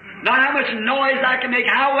 Not how much noise I can make,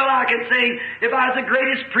 how well I can sing. If I was the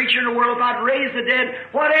greatest preacher in the world, if I'd raise the dead,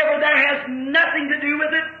 whatever, that has nothing to do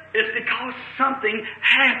with it. It's because something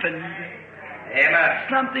happened. Amen.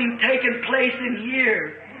 Something taken place in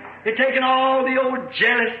here. They've taken all the old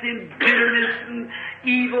jealousy and bitterness and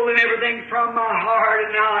evil and everything from my heart,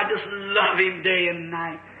 and now I just love Him day and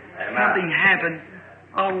night. Amen. Something happened.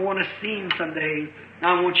 I want to see Him someday.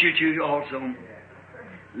 I want you to also.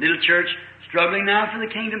 Little church, struggling now for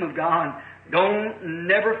the kingdom of God. Don't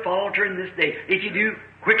never falter in this day. If you do,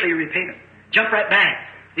 quickly repent. Jump right back.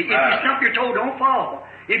 If you stump your toe, don't fall.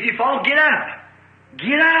 If you fall, get up.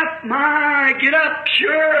 Get up, get up,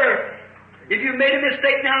 sure. If you made a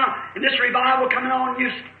mistake now, in this revival coming on, you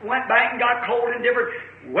went back and got cold and different,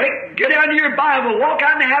 wait, get down to your Bible, walk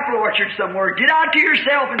out in the apple orchard somewhere, get out to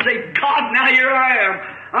yourself and say, God, now here I am.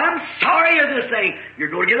 I'm sorry of this thing. You're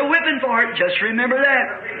going to get a whipping for it. Just remember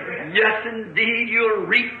that. Yes, indeed, you'll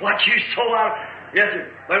reap what you sow out. Yes, sir.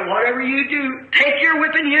 But whatever you do, take your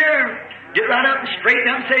whipping here. Get right up and straighten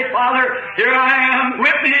up and say, Father, here I am,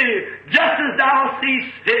 whip me. Just as thou seest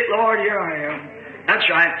fit, Lord, here I am. That's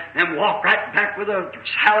right. And walk right back with a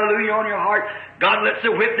hallelujah on your heart. God lets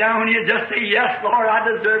the whip down on you. Just say, yes, Lord, I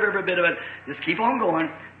deserve every bit of it. Just keep on going.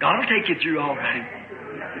 God will take you through all right.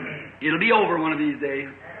 It'll be over one of these days.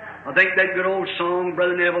 I think that good old song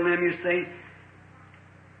Brother Neville and them used to sing,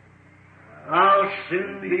 I'll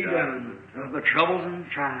soon be done with the troubles and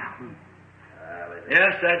trials.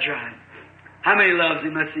 Yes, that's right. How many loves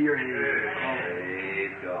Him? Let's see your hand.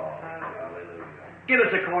 Praise God. Hallelujah. Give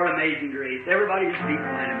us a chord, Amazing Grace. Everybody just speak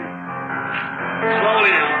behind me.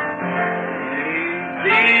 Slowly now.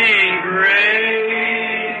 Amazing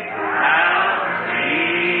grace, how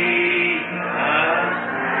sweet the sound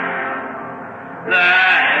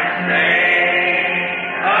that saved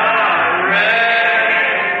a wretch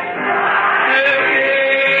like me.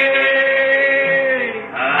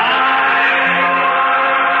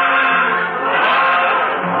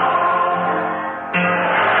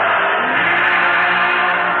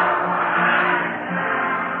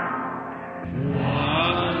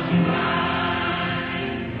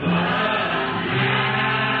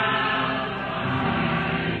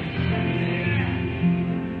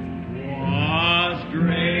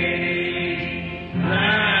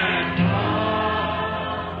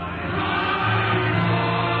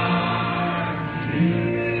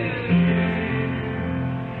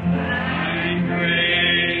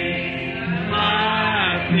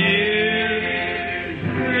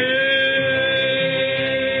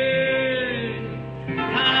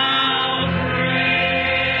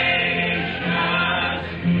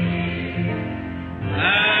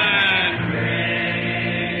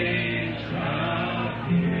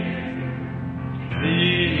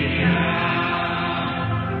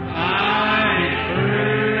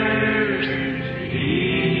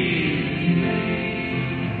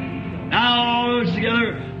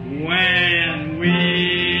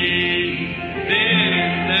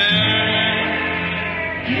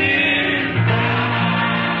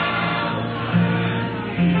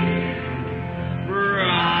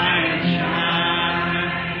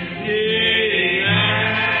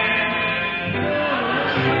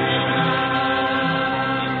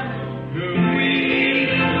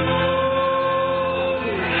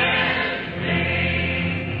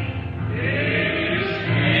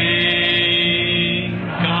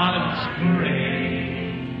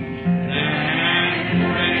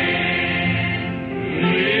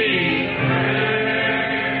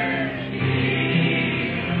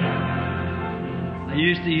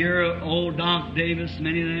 used to hear old Doc Davis,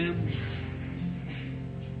 many of them.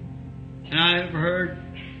 And I've heard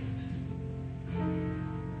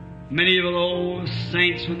many of the old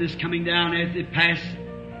saints when this coming down as they pass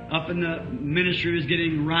up in the ministry was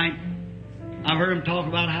getting right. I've heard them talk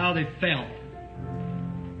about how they felt.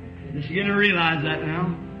 Just begin to realize that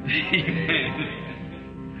now.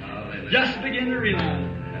 Just begin to realize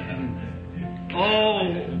it.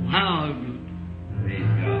 Oh, how Praise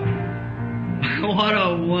God. what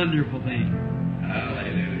a wonderful thing.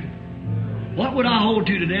 Hallelujah. What would I hold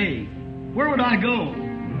to today? Where would I go?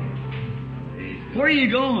 Where are you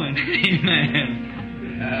going?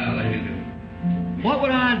 Amen. Hallelujah. What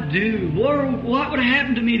would I do? What would have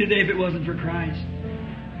happened to me today if it wasn't for Christ?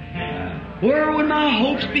 Where would my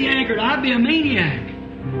hopes be anchored? I'd be a maniac.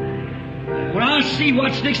 When I see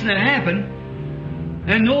what's fixing to happen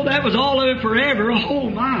and know that was all of it forever, oh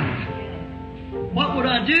my, what would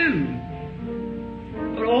I do?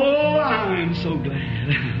 But oh, I'm so glad.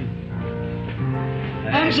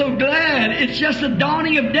 I'm so glad. It's just the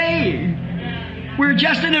dawning of day. We're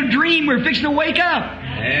just in a dream. We're fixing to wake up.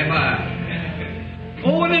 Amen.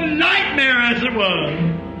 Oh, and a nightmare as it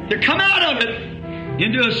was, to come out of it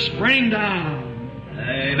into a springtime.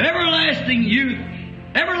 Everlasting youth,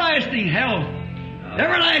 everlasting health,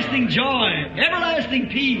 everlasting joy, everlasting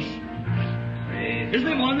peace. Isn't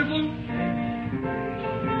it wonderful?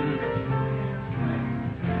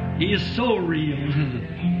 He is so real.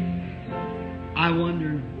 I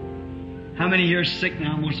wonder how many here are sick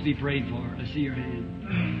now and wants to be prayed for. I see your hand.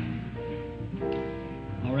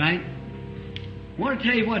 All right? I want to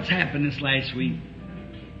tell you what's happened this last week.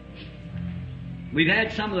 We've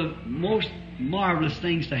had some of the most marvelous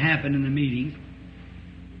things to happen in the meetings.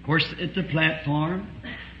 Of course, at the platform.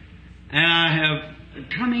 And I have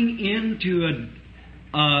coming into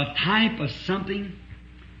a type of something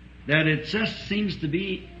that it just seems to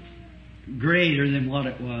be greater than what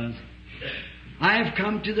it was. I have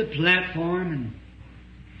come to the platform,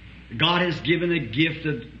 and God has given a gift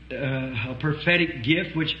of a prophetic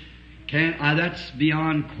gift, which that's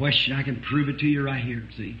beyond question. I can prove it to you right here.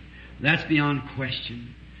 See, that's beyond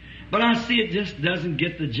question. But I see it just doesn't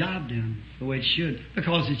get the job done the way it should,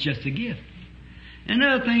 because it's just a gift.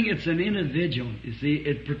 Another thing, it's an individual. You see,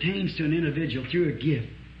 it pertains to an individual through a gift.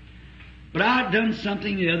 But I've done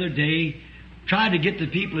something the other day, tried to get the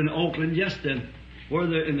people in Oakland just to,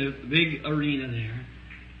 in the big arena there.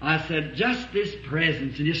 I said, just this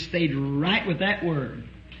presence, and just stayed right with that word.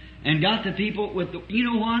 And got the people with you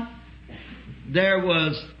know what? There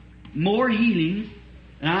was more healings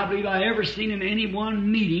than I believe I ever seen in any one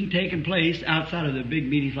meeting taking place outside of the big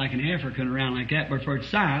meetings like in Africa and around like that, but for its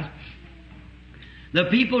size. The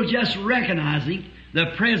people just recognizing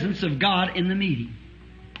the presence of God in the meeting.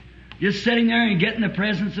 Just sitting there and getting the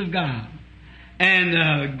presence of God.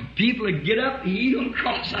 And people would get up, healed,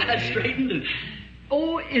 cross-eyed, straightened.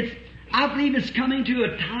 And, I believe it's coming to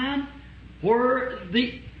a time where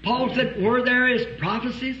Paul said, where there is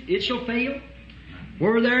prophecies, it shall fail.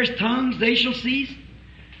 Where there is tongues, they shall cease.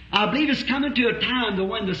 I believe it's coming to a time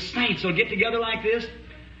when the saints will get together like this,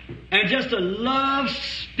 and just a love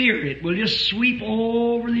spirit will just sweep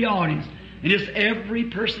over the audience. And just every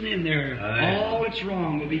person in there, all that's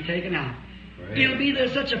wrong will be taken out. It'll be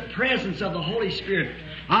there's such a presence of the Holy Spirit.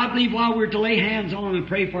 I believe while we're to lay hands on them and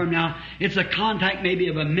pray for them now, it's a contact maybe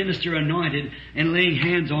of a minister anointed and laying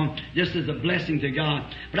hands on just as a blessing to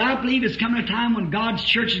God. But I believe it's coming a time when God's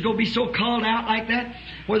church is going to be so called out like that,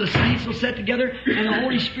 where the saints will sit together and the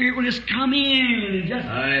Holy Spirit will just come in and just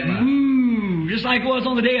move, just like it was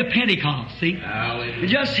on the day of Pentecost, see? And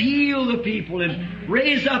just heal the people and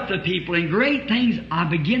raise up the people, and great things, I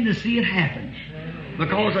begin to see it happen.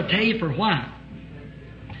 Because I tell you for why.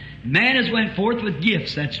 Man has went forth with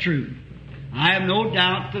gifts, that's true. I have no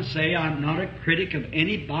doubt to say I'm not a critic of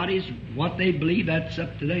anybody's, what they believe, that's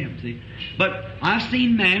up to them, see. But I've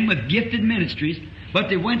seen men with gifted ministries, but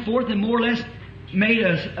they went forth and more or less made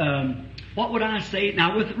us, what would I say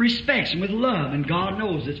now, with respect and with love, and God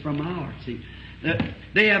knows it's from my heart, see.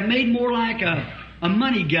 They have made more like a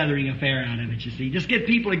money-gathering affair out of it, you see. Just get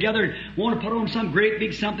people together and want to put on some great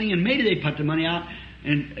big something, and maybe they put the money out,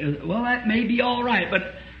 and, well, that may be all right,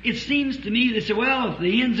 but it seems to me, they say, well, if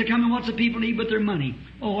the ends are coming, what's the people need but their money?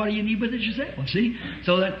 Oh, what do you need but it yourself, see?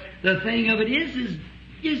 So that the thing of it is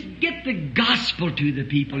get the gospel to the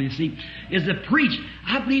people, you see, is to preach.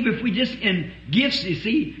 I believe if we just, in gifts, you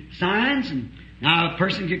see, signs, and now a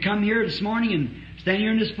person could come here this morning and stand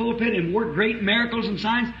here in this pulpit and work great miracles and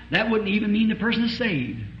signs, that wouldn't even mean the person is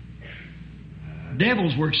saved.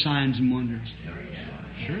 Devils work signs and wonders.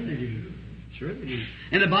 Sure they do. Sure they do.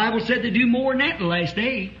 And the Bible said they do more than that in the last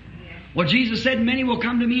day. Well, Jesus said, many will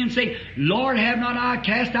come to me and say, Lord, have not I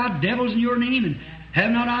cast out devils in your name? And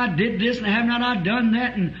have not I did this and have not I done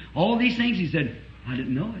that? And all these things. He said, I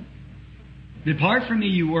didn't know it. Depart from me,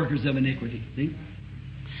 you workers of iniquity. See?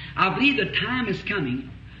 I believe the time is coming.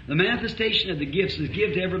 The manifestation of the gifts is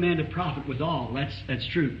give to every man to profit withal. That's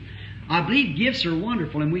true. I believe gifts are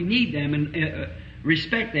wonderful and we need them and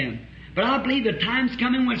respect them. But I believe the time's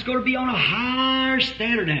coming when it's going to be on a higher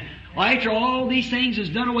standard now. After all these things is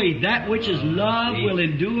done away, that which is love will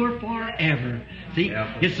endure forever. See,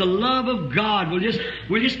 it's the love of God. We'll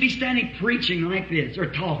just be standing preaching like this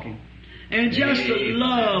or talking. And just the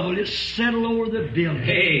love will just settle over the building.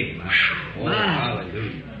 Amen. Oh,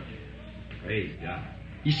 hallelujah. Praise God.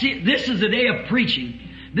 You see, this is the day of preaching.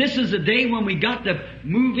 This is the day when we got to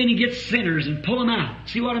move in and get sinners and pull them out.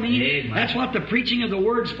 See what I mean? Amen. That's what the preaching of the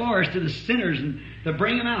Word's for, is to the sinners and to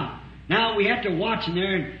bring them out. Now we have to watch in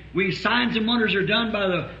there, and signs and wonders are done by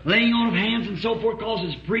the laying on of hands and so forth,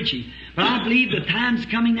 because it's preaching. But I believe the time's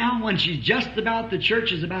coming now when she's just about, the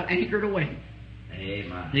church is about anchored away.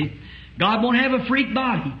 Amen. See? God won't have a freak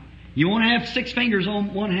body. You won't have 6 fingers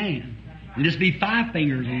on one hand. It'll just be 5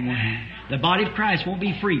 fingers on one hand. The body of Christ won't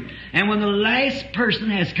be free. And when the last person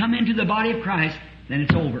has come into the body of Christ, then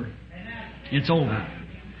it's over. It's over.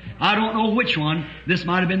 I don't know which one. This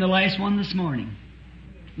might have been the last one this morning.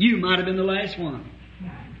 You might have been the last one.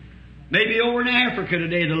 Maybe over in Africa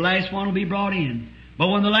today, the last one will be brought in. But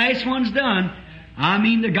when the last one's done, I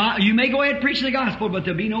mean, you may go ahead and preach the gospel, but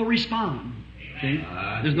there'll be no response. See?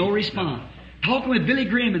 There's no response. Talking with Billy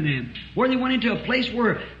Graham and them, where they went into a place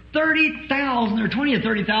where 30,000 or 20 or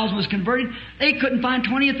 30,000 was converted, they couldn't find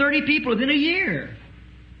 20 or 30 people within a year.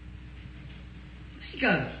 Think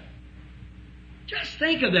of it. Just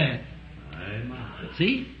think of that.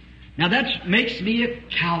 See? Now that makes me a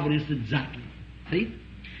Calvinist exactly. See?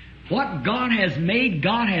 What God has made,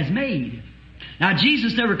 God has made. Now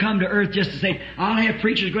Jesus never come to earth just to say, I'll have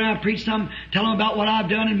preachers go out and preach some, tell them about what I've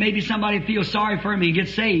done, and maybe somebody feels sorry for me and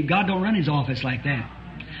gets saved. God don't run His office like that.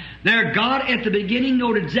 There, God at the beginning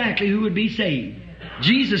knew exactly who would be saved.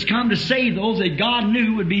 Jesus come to save those that God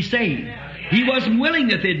knew would be saved. He wasn't willing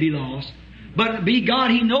that they'd be lost, but be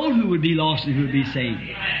God, He knowed who would be lost and who would be saved.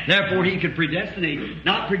 Therefore, He could predestinate.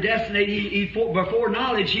 Not predestinate, before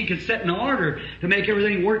knowledge, He could set in order to make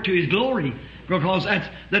everything work to His glory. Because that's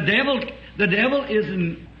the devil. The devil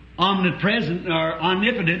isn't omnipresent or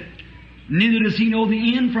omnipotent. Neither does he know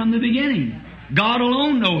the end from the beginning. God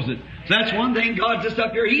alone knows it. So that's one thing. God's just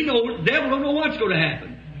up here. He knows. The devil don't know what's going to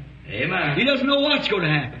happen. Amen. He doesn't know what's going to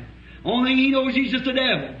happen. Only thing he knows, he's just a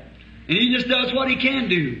devil. And he just does what he can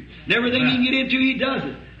do. And everything he can get into, he does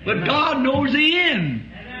it. But God knows the end.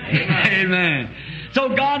 Amen.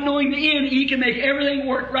 So God knowing the end, He can make everything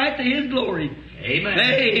work right to His glory. Amen.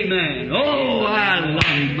 Amen. Oh, I love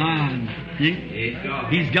Him, man.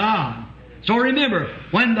 He's God. So remember,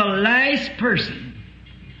 when the last person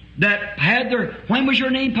that had when was your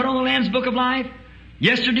name put on the Lamb's Book of Life?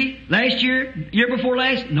 Yesterday? Last year? Year before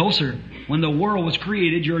last? No, sir. When the world was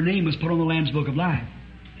created, your name was put on the Lamb's Book of Life.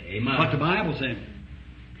 Amen. What the Bible said.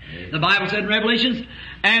 The Bible said in Revelations,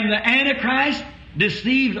 and the Antichrist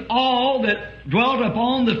deceived all that dwelt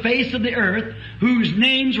upon the face of the earth, whose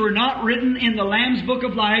names were not written in the Lamb's Book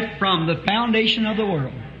of Life from the foundation of the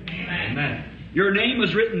world. Amen. Your name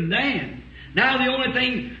was written then. Now the only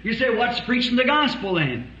thing, you say, what's preaching the gospel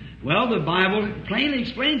then? Well, the Bible plainly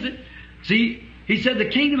explains it. See, He said the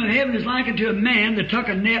kingdom of heaven is likened to a man that took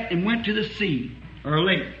a net and went to the sea, or a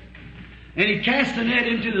lake. And he cast the net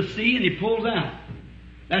into the sea and he pulls out.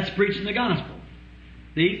 That's preaching the gospel.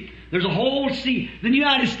 See? There's a whole sea. The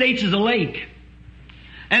United States is a lake.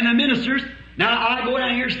 And the ministers, now I go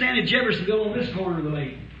down here, stand at Jeffersonville on this corner of the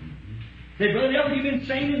lake. Say, Brother Elton, you been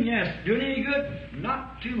singing? Yes. Doing any good?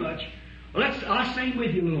 Not too much. Well, I'll sing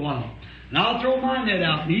with you a little while. And I'll throw my net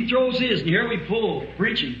out. And he throws his. And here we pull,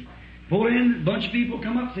 preaching. Pull in, a bunch of people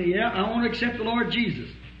come up and say, yeah, I want to accept the Lord Jesus.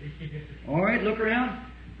 All right, look around.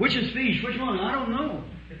 Which is fish? Which one? I don't know.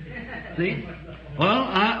 See? Well,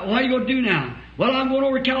 what are you going to do now? Well, I'm going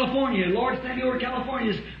over to California. The Lord sent me over to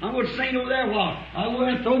California. I'm going to sing over there a while. I'm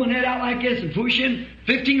going to throw my net out like this and push in.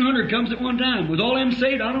 1,500 comes at one time. With all them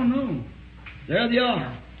saved, I don't know. There they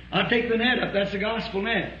are. I'll take the net up. That's the gospel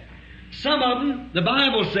net. Some of them, the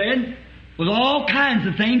Bible said, with all kinds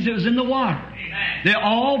of things that was in the water. Amen. They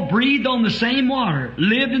all breathed on the same water,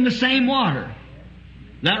 lived in the same water.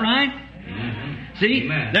 Is that right? Mm-hmm. See,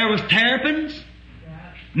 Amen. There was terrapins,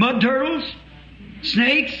 mud turtles,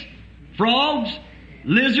 snakes, frogs,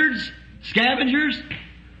 lizards, scavengers,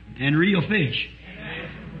 and real fish. Amen.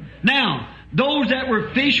 Now, those that were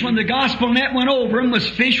fish when the gospel net went over them was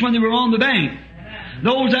fish when they were on the bank.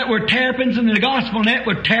 Those that were terrapins in the gospel net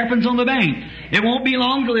were terrapins on the bank. It won't be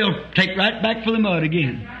long till they'll take right back for the mud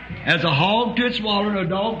again. As a hog to its water and a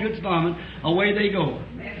dog to its vomit, away they go.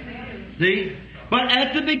 See? But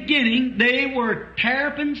at the beginning, they were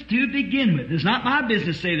terrapins to begin with. It's not my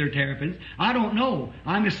business to say they're terrapins. I don't know.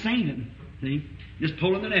 I'm just saying it. See? Just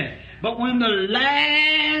pulling the net. But when the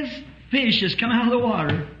last fish has come out of the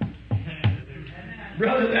water,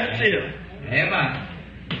 brother, that's it. Amen.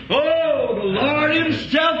 Oh, the Lord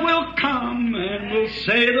Himself will come and will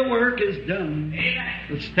say the work is done.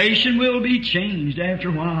 The station will be changed after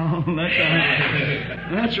a while. That's right.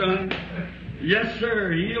 That's right. Yes,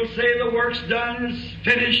 sir. He'll say the work's done, it's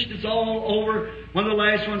finished, it's all over when the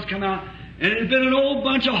last ones come out. And there's been an old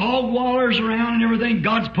bunch of hog wallers around and everything.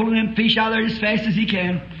 God's pulling them fish out of there as fast as He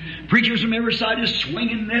can. Preachers from every side just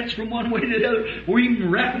swinging nets from one way to the other. We're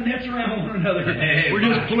even wrapping nets around one another. We're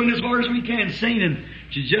just pulling as hard as we can, singing.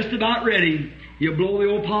 She's just about ready. He'll blow the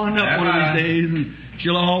old pond up one of these days and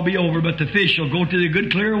she'll all be over. But the fish will go to the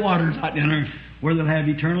good clear waters out down there where they'll have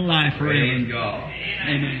eternal life forever. Praise God.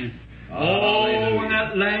 Amen. Oh, when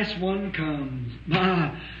that last one comes.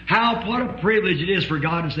 What a privilege it is for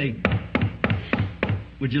God to say,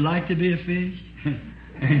 would you like to be a fish?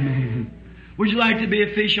 Amen. Would you like to be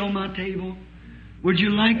a fish on my table? Would you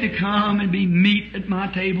like to come and be meat at my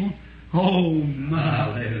table? Oh, my.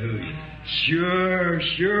 Hallelujah.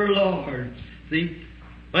 Sure, Lord. See?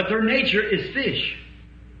 But their nature is fish.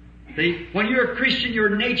 See? When you're a Christian, your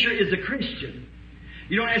nature is a Christian.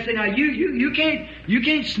 You don't have to say, now you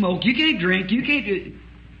can't smoke, you can't drink, you can't do.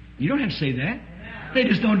 You don't have to say that. They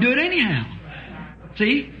just don't do it anyhow.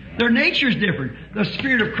 See? Their nature is different. The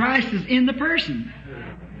Spirit of Christ is in the person.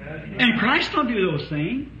 And Christ don't do those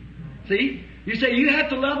things. See? You say, you have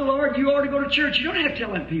to love the Lord, you ought to go to church. You don't have to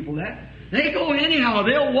tell them people that. They go anyhow.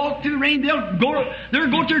 They'll walk through rain, they'll go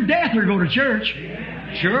to their death or go to church.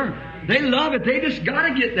 Sure. They love it. They just got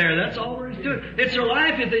to get there. That's all there is to it. It's their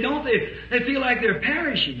life. If they don't, they feel like they're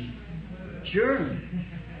perishing. Sure.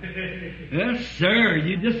 Yes, sir.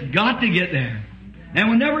 You just got to get there. And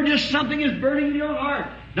whenever just something is burning in your heart,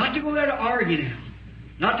 not to go there to argue now,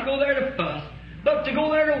 not to go there to fuss, but to go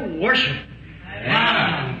there to worship.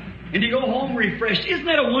 Wow. And to go home refreshed. Isn't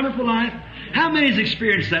that a wonderful life? How many has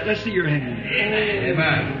experienced that? Let's see your hand.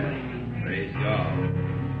 Amen. Praise God.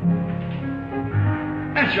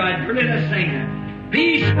 That's right. Let us sing that.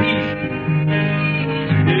 Peace, peace.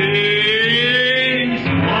 Peace,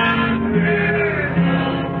 wonderful.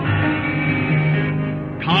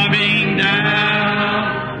 Coming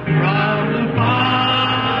down from the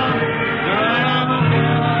Father above.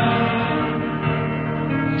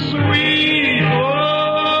 Sweet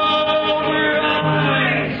over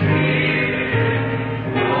my spirit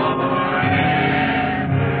forever.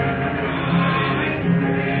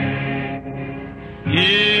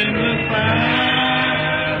 In the fabulous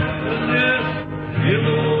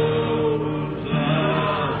billows of.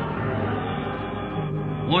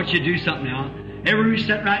 I want you to do something now. Everyone who's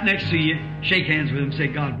sitting right next to you, shake hands with them. Say,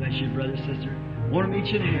 God bless you, brother, sister. I want to meet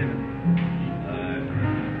you in heaven.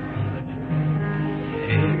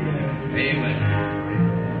 Amen.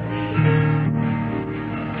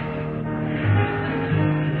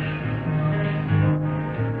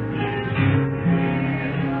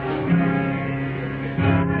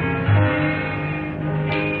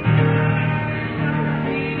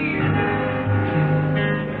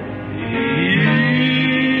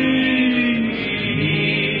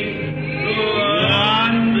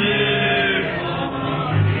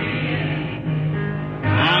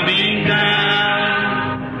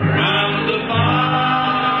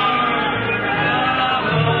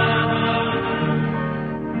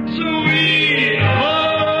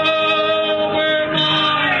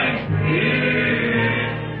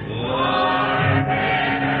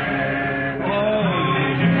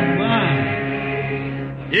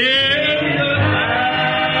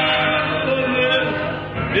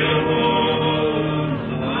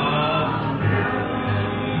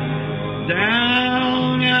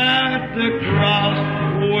 Down at the cross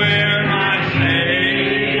where my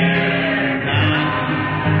Savior died.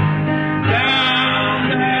 Down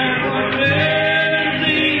there for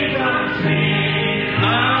cleansing from sin I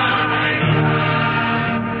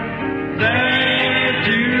died. There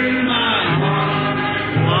to my heart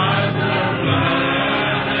was the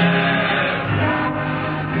blood that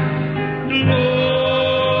flowed.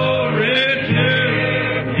 Glory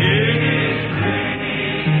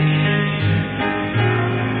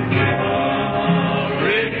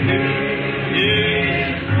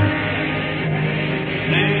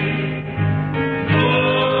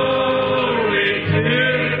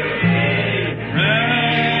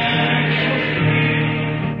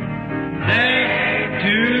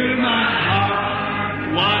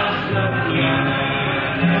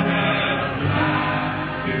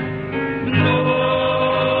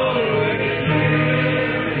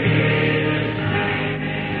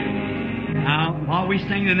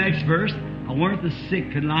sing the next verse, I want the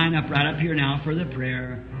sick could line up right up here now for the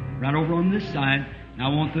prayer, right over on this side. And I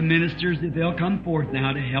want the ministers, if they'll come forth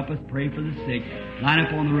now to help us pray for the sick, line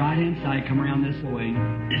up on the right-hand side, come around this way.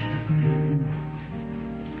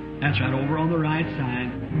 That's right, over on the right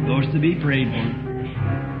side. Those to be prayed for.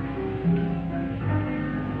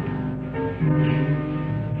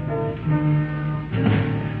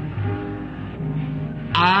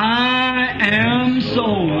 I am so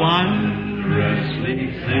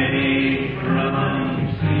wondrously saved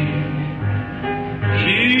from sin.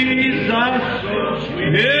 Jesus, so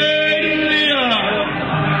sweetly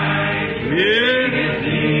alive with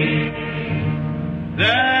thee.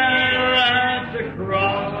 There at the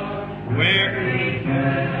cross where he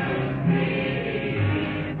met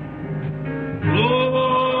me.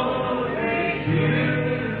 Glory to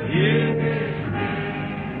his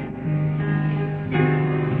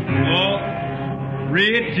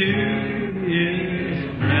glory to his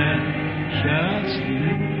precious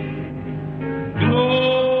name.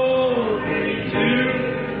 Glory to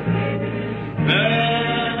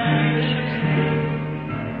precious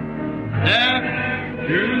name. There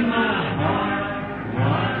through my heart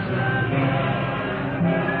was a love.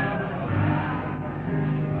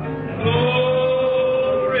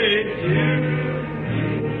 Glory to his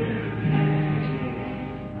name.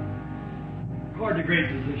 Quite a great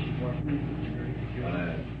position for me.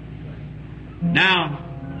 Now,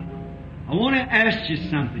 I want to ask you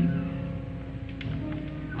something.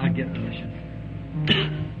 I get permission.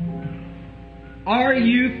 Are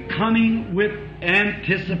you coming with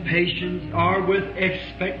anticipations, or with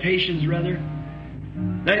expectations rather,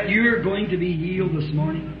 that you're going to be healed this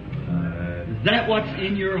morning? Is that what's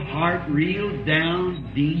in your heart, real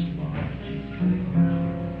down deep?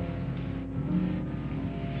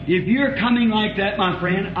 If you're coming like that, my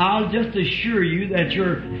friend, I'll just assure you that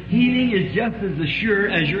your healing is just as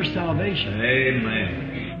assured as your salvation.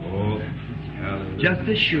 Amen. Oh, just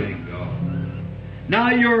as sure. Now,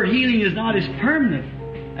 your healing is not as permanent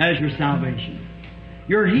as your salvation.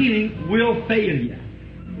 Your healing will fail you.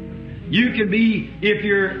 You can be, if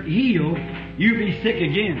you're healed, you'll be sick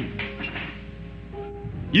again.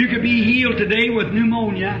 You could be healed today with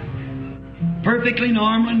pneumonia, perfectly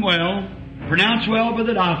normal and well, pronounced well by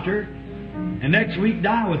the doctor, and next week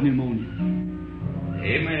die with pneumonia.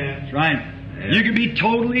 Amen. That's right. Yeah. You could be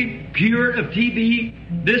totally cured of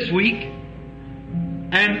TB this week,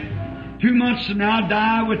 and 2 months from now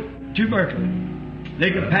die with tuberculosis.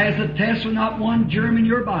 They could pass a test with not one germ in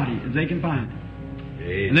your body as they can find it.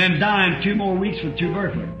 Amen. And then die in 2 more weeks with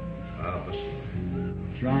tuberculosis.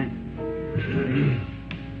 That's right.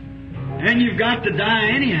 And you've got to die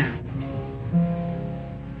anyhow.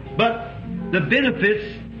 But the benefits,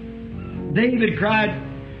 David cried,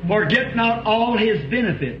 forget not all his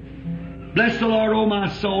benefits. Bless the Lord, O my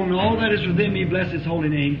soul, and all that is within me, bless his holy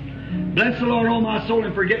name. Bless the Lord, O my soul,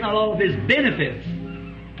 and forget not all of his benefits.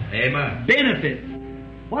 Amen. Benefits.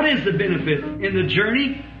 What is the benefit in the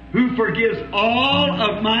journey? Who forgives all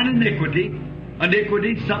of mine iniquity.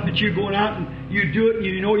 Iniquity is something that you're going out and you do it and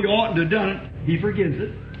you know you oughtn't to have done it. He forgives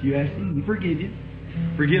it. You ask him, he forgives you.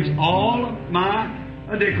 Forgives all of my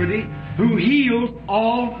iniquity. Who heals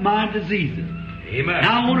all my diseases. Amen.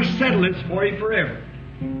 Now I want to settle this for you forever.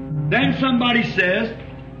 Then somebody says,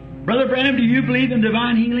 Brother Branham, do you believe in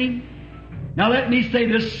divine healing? Now let me say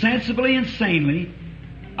this sensibly and sanely.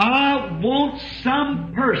 I want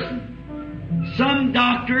some person, some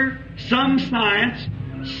doctor, some science,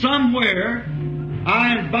 somewhere,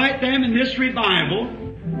 I invite them in this revival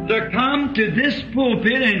to come to this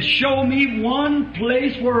pulpit and show me one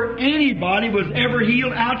place where anybody was ever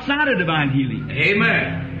healed outside of divine healing.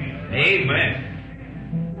 Amen. Amen.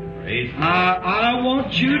 Praise God. I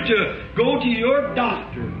want you to go to your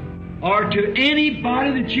doctor or to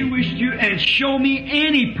anybody that you wish to and show me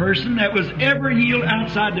any person that was ever healed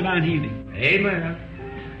outside divine healing. Amen.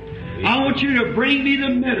 I want you to bring me the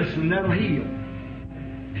medicine that'll heal.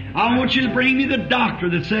 I want you to bring me the doctor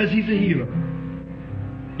that says he's a healer.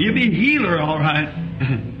 He'll be a healer, all right.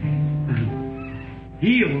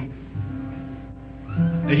 Heal.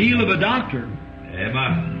 The heal of a doctor.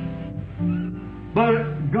 Amen.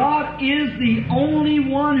 But God is the only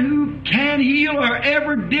one who can heal or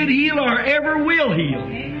ever did heal or ever will heal.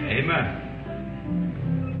 Amen.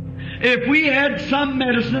 If we had some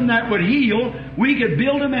medicine that would heal, we could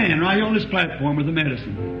build a man right here on this platform with the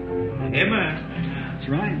medicine. Amen. That's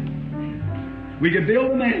right. We could build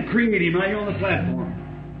a man, create him right here on the platform.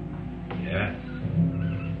 Yes.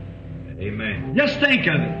 Amen. Just think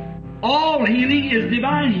of it. All healing is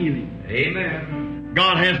divine healing. Amen.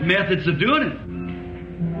 God has methods of doing it.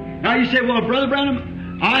 Now you say, well, Brother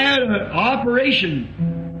Branham, I had an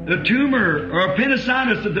operation, a tumor or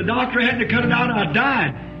appendicitis that the doctor had to cut it out and I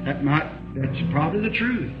died. That's probably the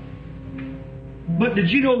truth. But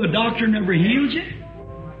did you know the doctor never healed you?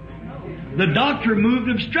 The doctor moved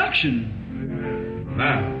obstruction.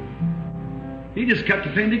 Amen. He just cut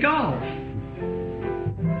the appendix off.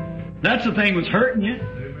 That's the thing was hurting you.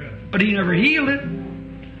 But he never healed it.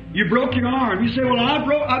 You broke your arm. You say, well,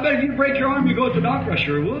 I bet if you break your arm, you go to the doctor. I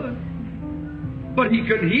sure would. But he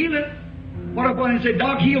couldn't heal it. What if I say,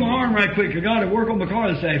 Doc, heal my arm right quick. I got to work on my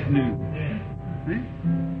car this afternoon.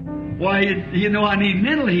 Why, you know I need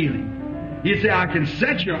mental healing. He'd say, I can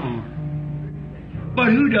set your arm. But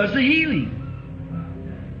who does the healing?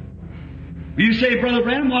 You say, Brother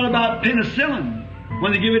Branham, what about penicillin?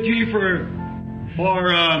 When they give it to you for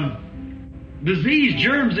disease,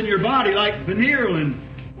 germs in your body like venereal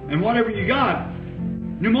and whatever you got,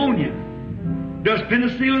 pneumonia. Does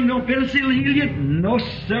penicillin heal you? No,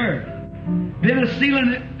 sir.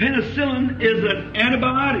 Penicillin is an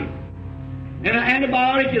antibiotic. And an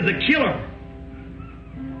antibiotic is a killer.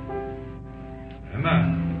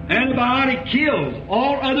 Amen. Antibiotic kills.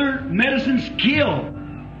 All other medicines kill.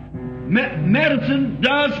 Medicine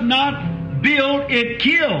does not build, it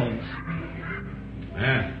kills.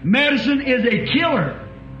 Amen. Medicine is a killer,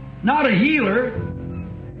 not a healer.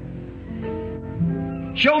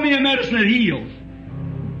 Show me a medicine that heals.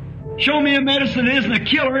 Show me a medicine that isn't a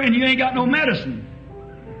killer and you ain't got no medicine.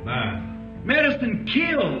 Amen. Medicine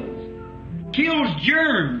kills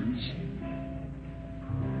germs.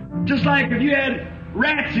 Just like if you had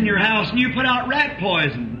rats in your house and you put out rat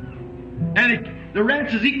poison and the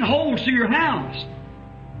rats is eating holes through your house.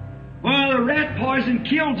 Well, the rat poison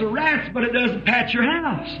kills the rats, but it doesn't patch your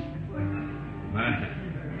house.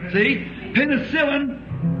 Amen. See? Penicillin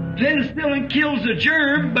kills the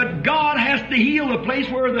germ, but God has to heal the place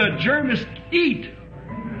where the germs eat.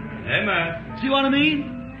 Amen. See what I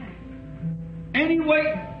mean?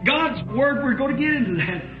 Anyway, God's Word, we're going to get into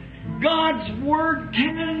that. God's Word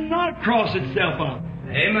cannot cross itself up.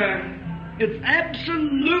 Amen. It's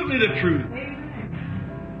absolutely the truth.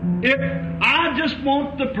 If I just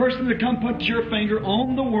want the person to come put your finger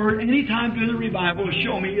on the Word anytime through the revival to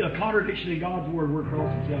show me a contradiction in God's Word where it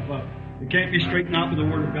crosses itself up. It can't be straightened out with the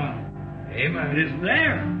Word of God. Amen. It isn't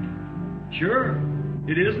there. Sure.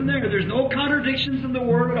 It isn't there. There's no contradictions in the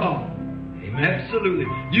Word at all. Amen. Absolutely.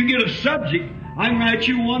 You get a subject, I can write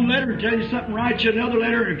you one letter, tell you something, write you another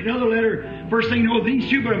letter, and another letter. First thing you know, these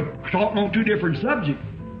two, but I'm talking on two different subjects.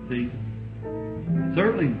 See?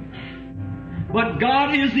 Certainly. But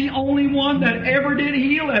God is the only one that ever did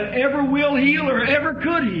heal, that ever will heal, or ever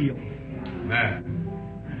could heal. Amen.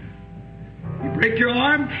 You break your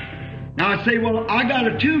arm. Now I say, well, I got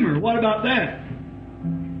a tumor. What about that?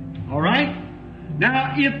 All right?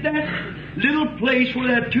 Now, if that little place where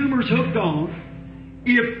that tumor's hooked on,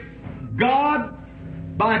 if God,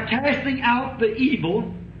 by casting out the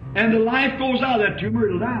evil, and the life goes out of that tumor,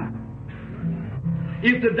 it'll die.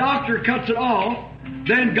 If the doctor cuts it off,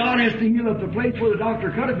 then God has to heal up the place where the doctor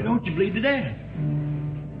cut it. If you don't, you bleed to death.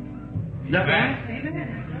 Is that right?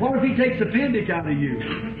 Amen. What if He takes the appendix out of you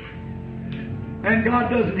and God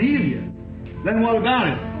doesn't heal you? Then what about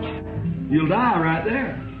it? You'll die right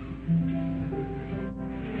there.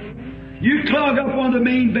 You clog up one of the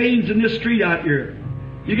main veins in this street out here.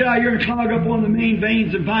 You get out here and clog up one of the main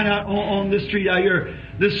veins and find out on this street out here,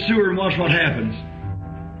 this sewer, and watch what happens.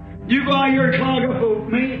 You go out here and clog up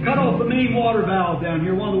cut off the main water valve down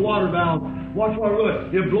here, one of the water valves. Watch what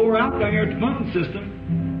it'll do. It'll blow her out down here at the pumping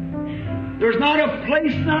system. There's not a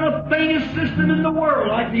place, not a thing, a system in the world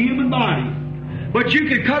like the human body. But you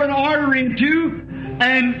could cut an artery in two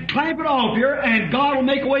and clamp it off here, and God will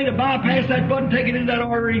make a way to bypass that button, take it into that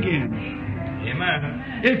artery again.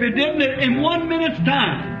 Amen. If it didn't, in 1 minute's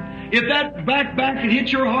time, if that back could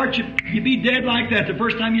hit your heart, you'd be dead like that the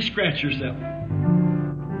first time you scratch yourself.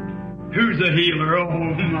 Who's a healer? Oh,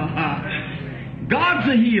 my. God's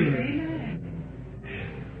a healer.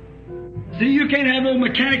 See, you can't have no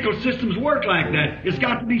mechanical systems work like that. It's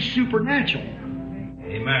got to be supernatural.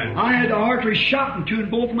 Amen. I had the artery shot into in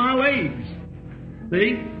both my legs.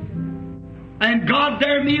 See? And God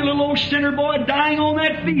dared me, a little old sinner boy, dying on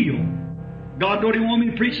that field. God don't even want me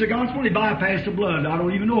to preach the gospel. He bypassed the blood. I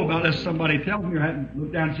don't even know about it unless somebody tells me or I haven't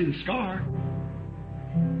looked down and see the scar.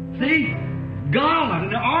 See? God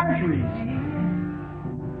and the arteries.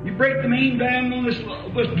 You break the main valve on this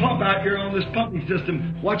pump out here, on this pumping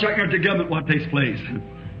system. Watch out here at the government what takes place.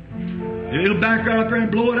 It'll back right up there and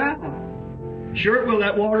blow it out. Sure it will.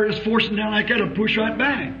 That water is forcing down like that. It'll push right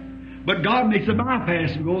back. But God makes a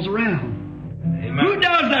bypass and goes around. Amen. Who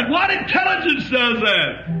does that? What intelligence does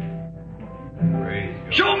that? Praise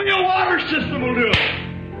Show me a water system will do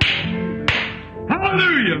it.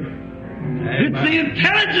 Hallelujah. It's the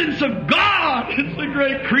intelligence of God. It's the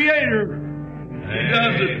great Creator. He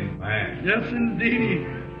does it. Yes, indeed.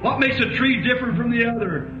 What makes a tree different from the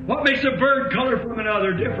other? What makes a bird color from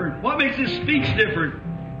another different? What makes his speech different?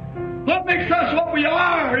 What makes us what we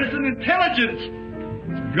are? It's an intelligence.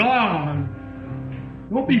 It's God.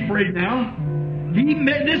 Don't be afraid now.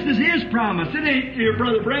 This is His promise. It ain't your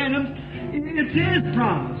Brother Branham's. It's His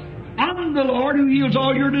promise. I'm the Lord who heals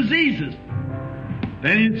all your diseases.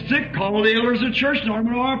 Then he's sick, call the elders of the church, and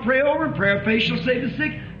I pray over. Prayer of faith shall save the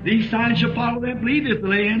sick. These signs shall follow them believe. If they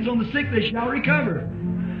lay hands on the sick, they shall recover.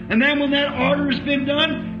 And then when that order has been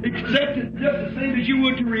done, accept it just the same as you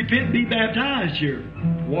would to repent and be baptized here.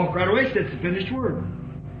 Walk right away, that's the finished word.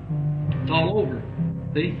 It's all over.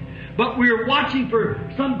 See? But we're watching for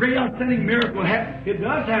some great outstanding miracle happen. It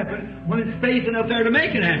does happen when it's faith enough there to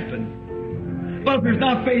make it happen. But if there's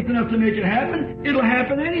not faith enough to make it happen, it'll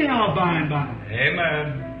happen anyhow by and by.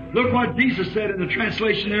 Amen. Look what Jesus said in the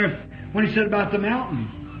translation there when He said about the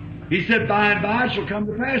mountain. He said, by and by it shall come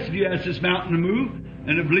to pass. If you ask this mountain to move,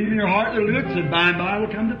 and to believe in your heart that it'll do it, said by and by it'll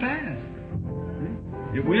come to pass.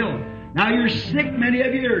 It will. Now you're sick, many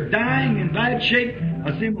of you are dying in bad shape.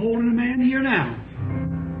 I see him holding a man here now.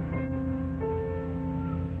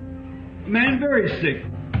 A man very sick.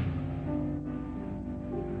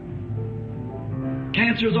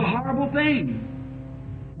 Cancer is a horrible thing.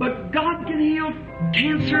 But God can heal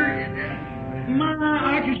cancer.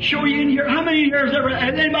 I can show you in here. How many years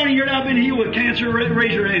has anybody here now been healed with cancer?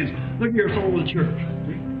 Raise your hands. Look here, it's all over the church.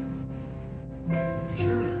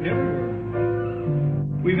 Sure,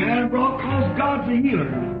 everywhere. We've had it brought because God's a healer.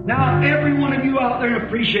 Now, every one of you out there in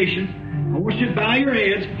appreciation, I want you to bow your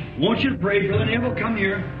heads. I want you to pray. Brother Neville, come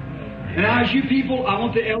here. And as you people, I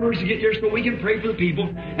want the elders to get here so we can pray for the people.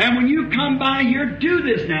 And when you come by here, do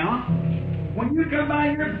this now. When you come by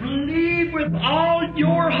here, believe with all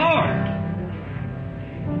your heart.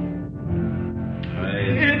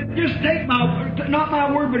 And just take not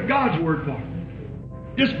my word, but God's word for it.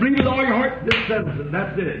 Just believe with all your heart, this settles it.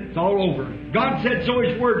 That's it. It's all over. God said so,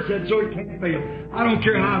 His word said so, it can't fail. I don't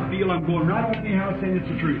care how I feel I'm going right on me, how I'm saying it's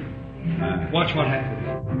the truth. Watch what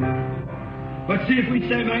happens. But see if we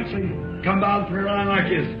stand back and say, come by the prayer line like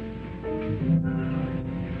this.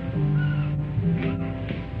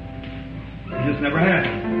 It just never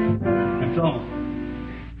happened. That's all.